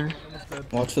Kills, man.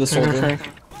 Watch for the Get soldier.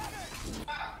 aggressive.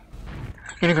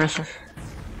 Get aggressive.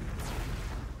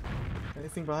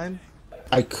 Anything behind?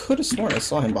 I could have sworn I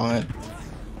saw him behind.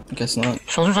 Guess not.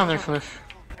 Soldier's on their cliff.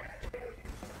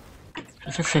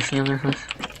 It's a 50 on their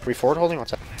cliff. We forward holding?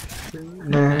 What's that?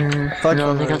 Fuck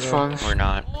No, they on got her, spawns. We're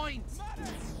not.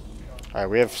 Alright,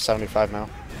 we have 75 now.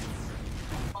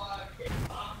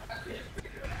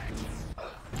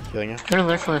 Healing you. They're on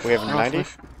their cliff. We have They're on 90?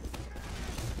 cliff.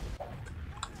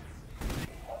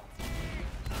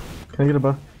 Can I get a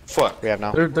buff? Fuck. We have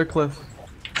now. They're cliff.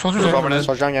 Soldier's They're in. bumping in.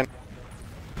 Soldier again.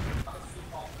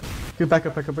 Get back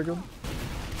up, back up, back up.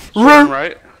 Run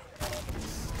right.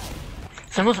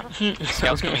 Someone's.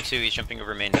 Scout's Okay. coming too. He's jumping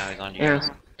over main now. He's on you. Arrow. guys.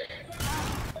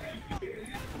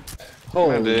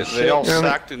 Man, they all They're on-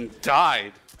 sacked and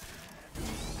died.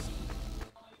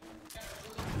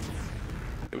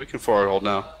 Yeah, we can forward hold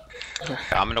now. Okay,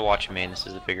 I'm gonna watch main. This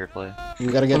is a bigger play. We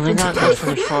gotta get Well, they into got the most of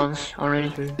their spawns already.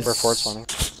 We're forward spawning.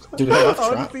 Dude, they're left,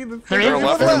 right? Honestly, the They're They're in.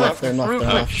 left, They're they're left, they're left, Roof, they're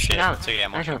roof. left. Shit. Get out. So yeah,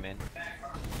 I'm watching Out. main.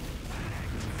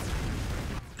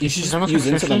 You should just Someone's use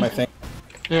into them, 50. I think.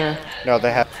 Yeah. No,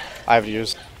 they have. I have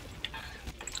used.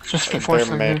 Just get They're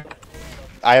forced on main. here.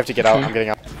 I have to get out. I'm getting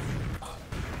out.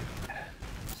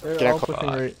 They're Get all a cl- pushing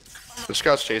right. The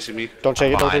Scout's chasing me. Don't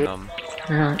take it. Don't take Behind it. them.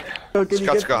 Yeah. Yo, can you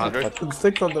Scott's get got 100.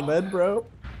 6 on the med, bro?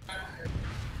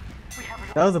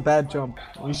 That was a bad jump.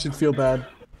 You should feel bad.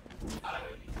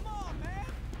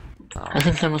 I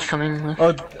think someone's coming. With.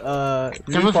 Oh, Someone's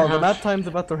Meatball, the house. map time's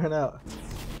about to run out.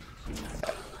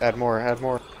 Add more. Add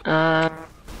more.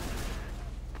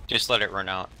 Just let it run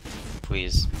out,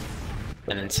 please.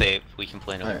 And then save. We can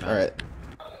play another Alright, map. alright.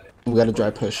 We got a dry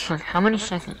push. Fuck, how many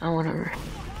seconds? Oh, whatever.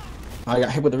 I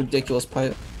got hit with a ridiculous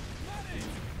pipe.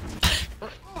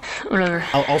 Whatever.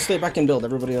 I'll stay back and build.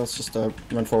 Everybody else just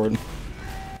run forward.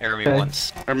 Arrow me Okay.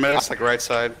 once. Our med's like right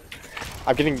side.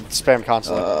 I'm getting spam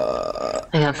constantly. I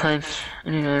got pipes. I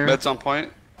need another. Med's on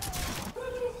point.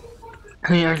 How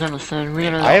many yards on the side? We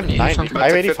gotta. I have do 90. something. I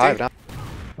have Med took 85 50. now.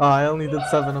 Oh, I only did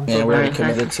 7. I'm Yeah, so we're bad. already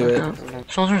committed to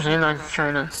it. Soldiers in. I'm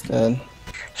trying to. Dead.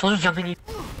 Soldiers jumping.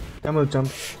 I'm gonna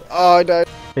jump. Oh, I died.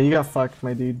 Yeah, you got fucked,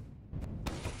 my dude.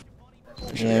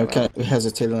 Yeah, we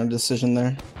hesitated on our decision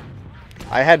there.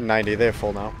 I had 90. They have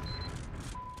full now.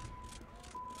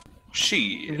 You're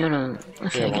Shit. gonna. I Yeah,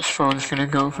 think well. this phone's gonna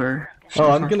go for. Oh,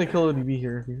 I'm gonna kill a DB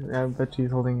here. I bet you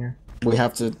he's holding here. We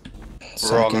have to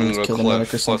We're all second gonna go kill the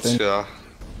medic or cliff. Let's, something.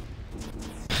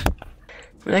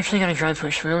 We actually got a dry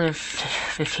push. We only have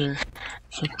 15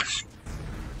 seconds.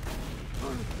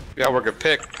 yeah, we're good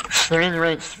pick. They're in the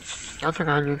right. Scouts are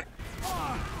 100.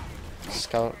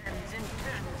 Scout.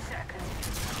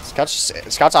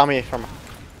 Scout's on me from.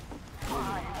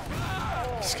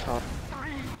 Scout.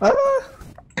 Ah!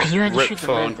 You had to Rip shoot the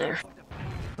phone. red there.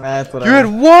 That's what You I had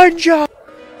one job.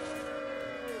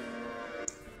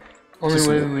 Only Just-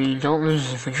 way we don't lose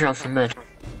is if we drop the med.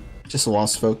 Just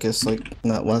lost focus like in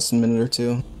that last minute or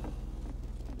two.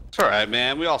 It's alright,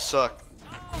 man. We all suck.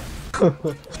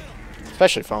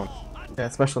 Especially phone. Yeah,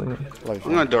 especially me. Like,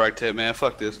 I'm gonna direct hit, man.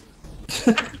 Fuck this.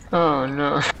 Oh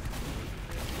no.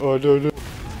 oh no, no.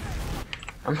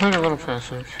 I'm playing a little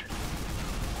passive.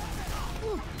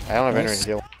 I don't have anyone Nice. to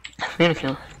heal. We gotta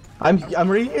kill. I'm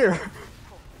right here.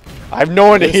 I have no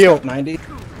one to heal. 90.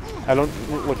 I don't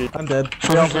look at. I'm dead.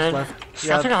 Someone's They all just dead. left.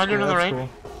 Scouts are 100 on the that's right. cool.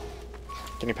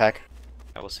 Can you pack?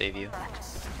 I will save you.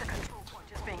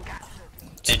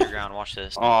 Stand your ground. Watch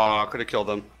this. Oh, I could have killed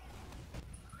them.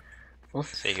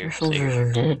 Both Stay here, their stay soldiers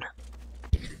are dead.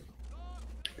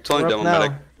 It's only We're demo up now.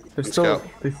 medic. There's Let's still go.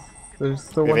 there's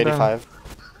still We have one down. 85.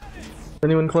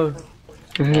 Anyone close?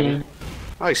 I'm getting.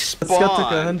 I Scout took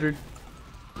spawned. 100.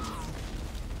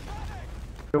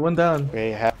 Got one down. We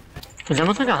have. Cause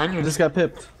almost like I 100. just got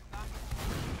pipped.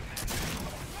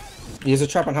 Use a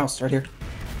trap on house right here.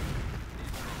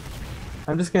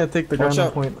 I'm just gonna take the Watch ground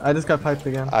out. point. I just got piped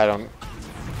again. I don't.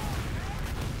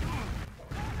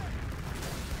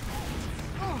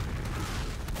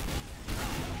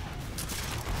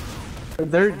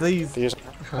 They're these. Use,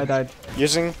 I died.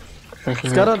 using.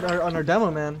 Scout on our demo,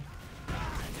 man.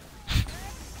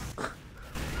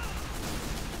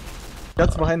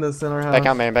 Scout's behind us in our house. Back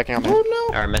out, man. Backing out, man.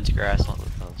 Alright, meant to grass.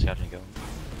 Let Scout go.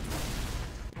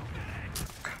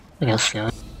 I got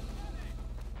Scout.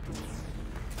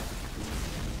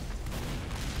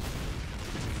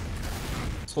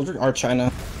 Soldier or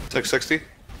China. Took 60.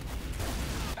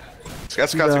 Scout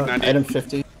took 90. Item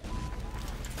 50.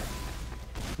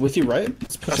 With you, right?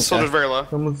 Let's push That it soldier's back. very low.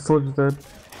 Someone's soldier's dead.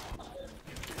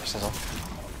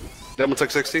 Demo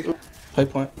took 60.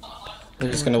 Pipe point.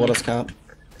 They're just gonna let us cap.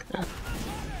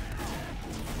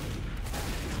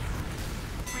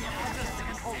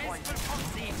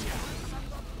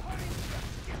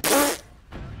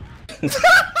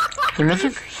 They're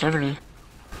missing 70.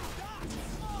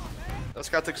 That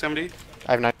Scout took 70.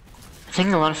 I have 9. I'm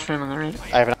taking a lot of spam on the right.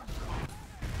 I have 9.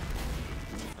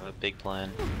 I have a big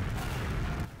plan.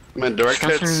 Man, direct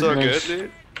Scout's hit's so really good, nice.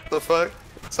 dude. What the fuck?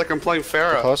 It's like I'm playing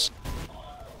Pharaoh. Close.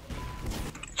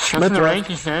 Shots on the right,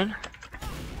 he's dead.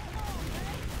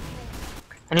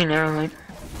 I need an arrow light.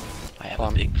 I have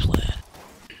a big plan.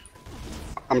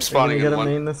 I'm Are spawning you gonna in get a one.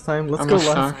 main this time? Let's I'm go gonna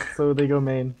left suck. so they go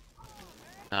main.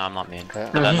 No, I'm not main.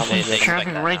 Yeah. No, Not main, he's they can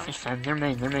trapping back right that this time. They're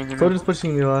main, they're main, they're main. Soldier's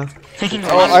pushing me left. Taking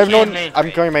the Oh, left I have no. and main. I'm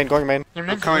going main. Going main. They're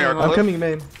meant to coming be our low. I'm coming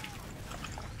main.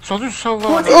 Soldier's so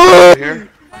low. Oh! Here.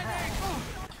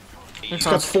 He's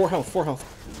Got off. 4 health, 4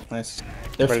 health. Nice.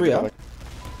 They're Ready 3 to go out.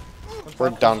 back. We're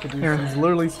down. He's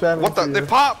literally spamming. What the? for They you.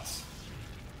 popped!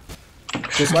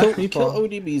 Just Left kill meatball.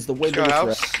 ODBs the way Scout they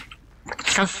house.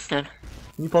 Scout's dead.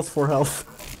 You plus 4 health.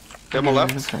 Demo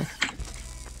left. Okay.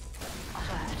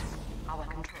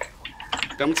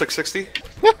 Demo took 60.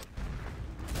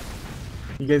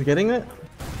 You guys getting it?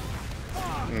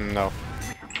 No.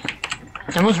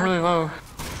 That was really low.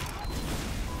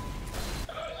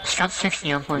 Scout's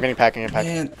 60 on I'm point. getting packing and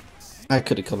packing. Man, I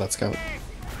could have killed that scout.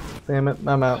 Damn it,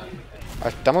 I'm out.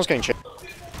 Demo's getting chased.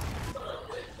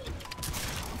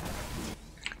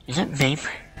 Is it vape?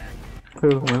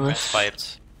 Who? Willis?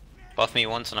 Spiped. Buff me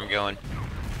once and I'm going.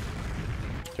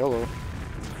 YOLO.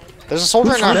 There's a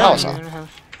soldier in our Who's house. down? Huh?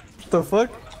 What the fuck?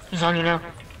 He's on you now.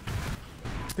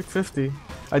 650.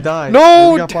 I died.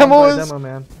 No, I got bombed by Demo is- Demo,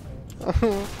 man.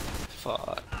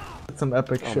 Fuck. That's some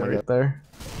epic shit my right God. there.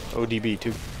 ODB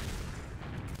too.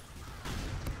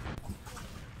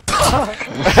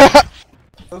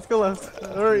 Let's go left.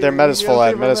 Alright, Their meta's you full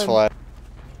gotta ad. save our Meta's men. full ad.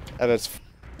 And it's.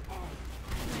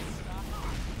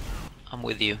 I'm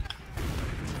with you.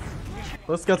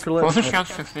 Those scouts are Both the lit.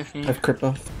 scouts took 50. I have crit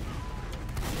buff.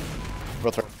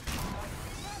 Both are.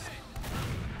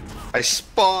 I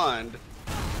spawned.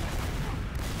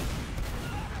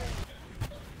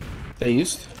 They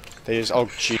used? They use. Oh,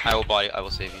 gee. I will body. I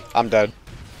will save you. I'm dead.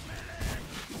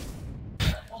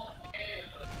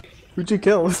 Who'd you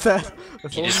kill? What's that? A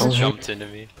He just soldier? jumped into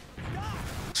me.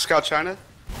 Scout China.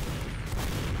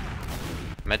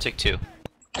 Medic 2.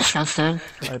 Scout's dead.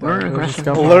 I died. We're There's a aggressive.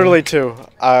 scout Literally 2.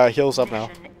 Heals up now.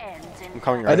 I'm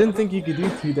coming right. I didn't think you could do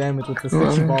 2 damage with the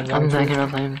 60 bomb I'm launcher. backing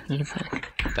up. I need to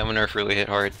back. That one nerf really hit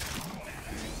hard.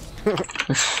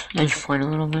 Edge point a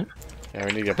little bit. Yeah,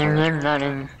 we need to get They're pointed. not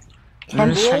in. I'm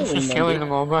You're just rolling, stealing man,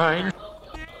 them all behind.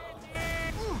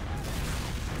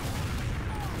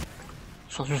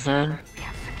 Soldier's dead.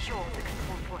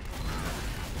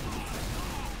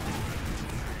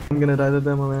 I'm gonna die to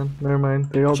Demo, man. Never mind.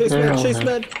 They all Chase They're med, all chase dead.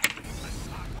 med.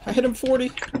 I hit him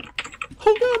 40.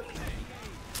 Oh god.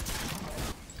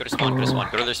 Go to spawn. Go to spawn.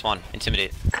 Go to their spawn.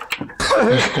 Intimidate.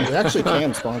 They actually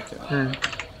can spawn kill.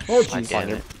 Oh God jeez. damn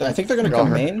it. I think they're gonna Go come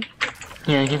her. main.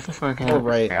 Yeah, get the fuck Or out.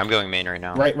 right. Okay, I'm going main right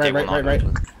now. Right, They right, will right, not right, go.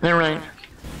 right. They're right.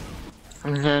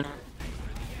 I'm dead.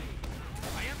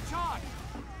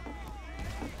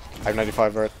 I have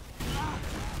 95 Earth.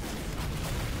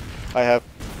 I have.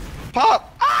 Pop!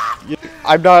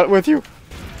 I'm not with you.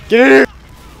 Get in here.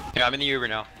 Yeah, I'm in the Uber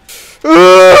now.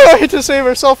 I hit to save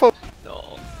her cell phone.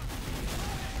 No.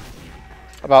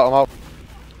 I'm out. I'm out.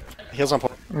 Heals on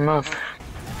point. I'm up.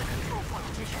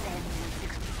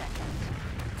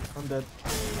 I'm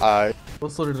dead.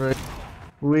 Both soldiers right.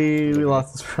 We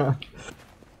lost this round.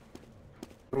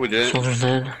 We did. Soldier's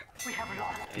dead.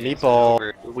 Meatball.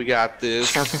 Over. We got this.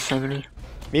 Scouts at 70.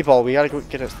 Meatball. We gotta go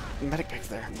get a medic pick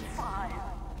there.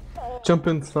 Jump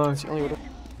in, stock. It's the only way to-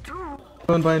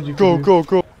 Going behind you. Go, go,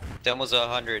 go. Dem was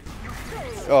 100.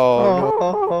 Oh.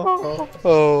 No.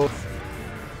 Oh.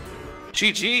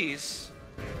 GG's.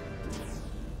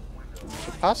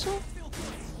 Paso?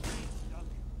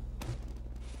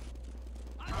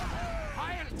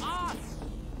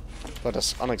 But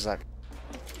it's unexact.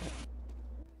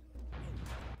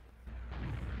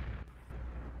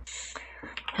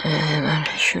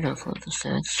 I should upload the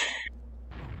stats.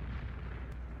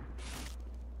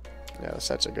 Yeah, the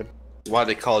sets are good. Why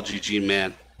they call GG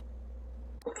man?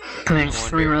 I mean, it's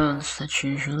 3 rounds, that's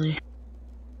usually.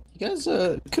 You guys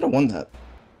could have won that.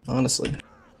 Honestly.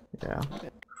 Yeah.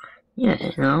 Yeah,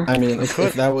 you know? I mean, if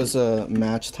that was a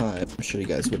match time, I'm sure you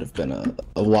guys would have been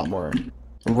a lot more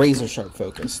razor sharp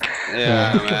focused.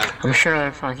 Yeah, man. I'm sure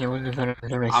I fucking would have better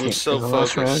than I I'm think so in the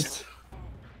last round. focused.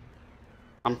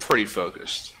 I'm pretty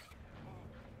focused.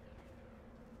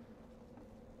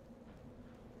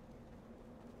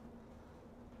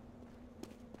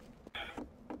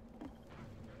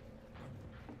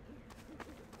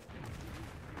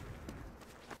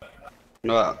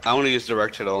 No, I want to use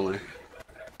direct hit only.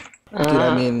 Dude,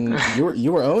 I mean,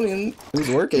 you were owning. It was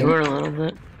working. You were a little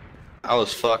bit. I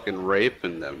was fucking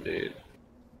raping them, dude.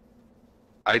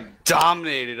 I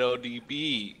dominated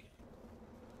ODB.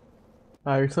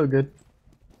 Ah, you're so good.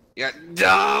 Got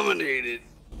dominated.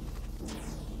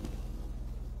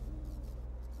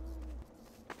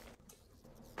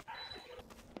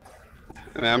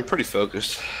 Man, I'm pretty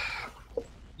focused.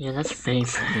 Yeah, that's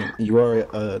faith. You are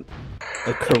a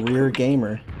career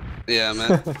gamer. Yeah,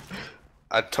 man.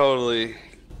 I totally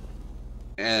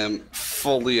am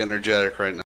fully energetic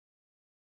right now.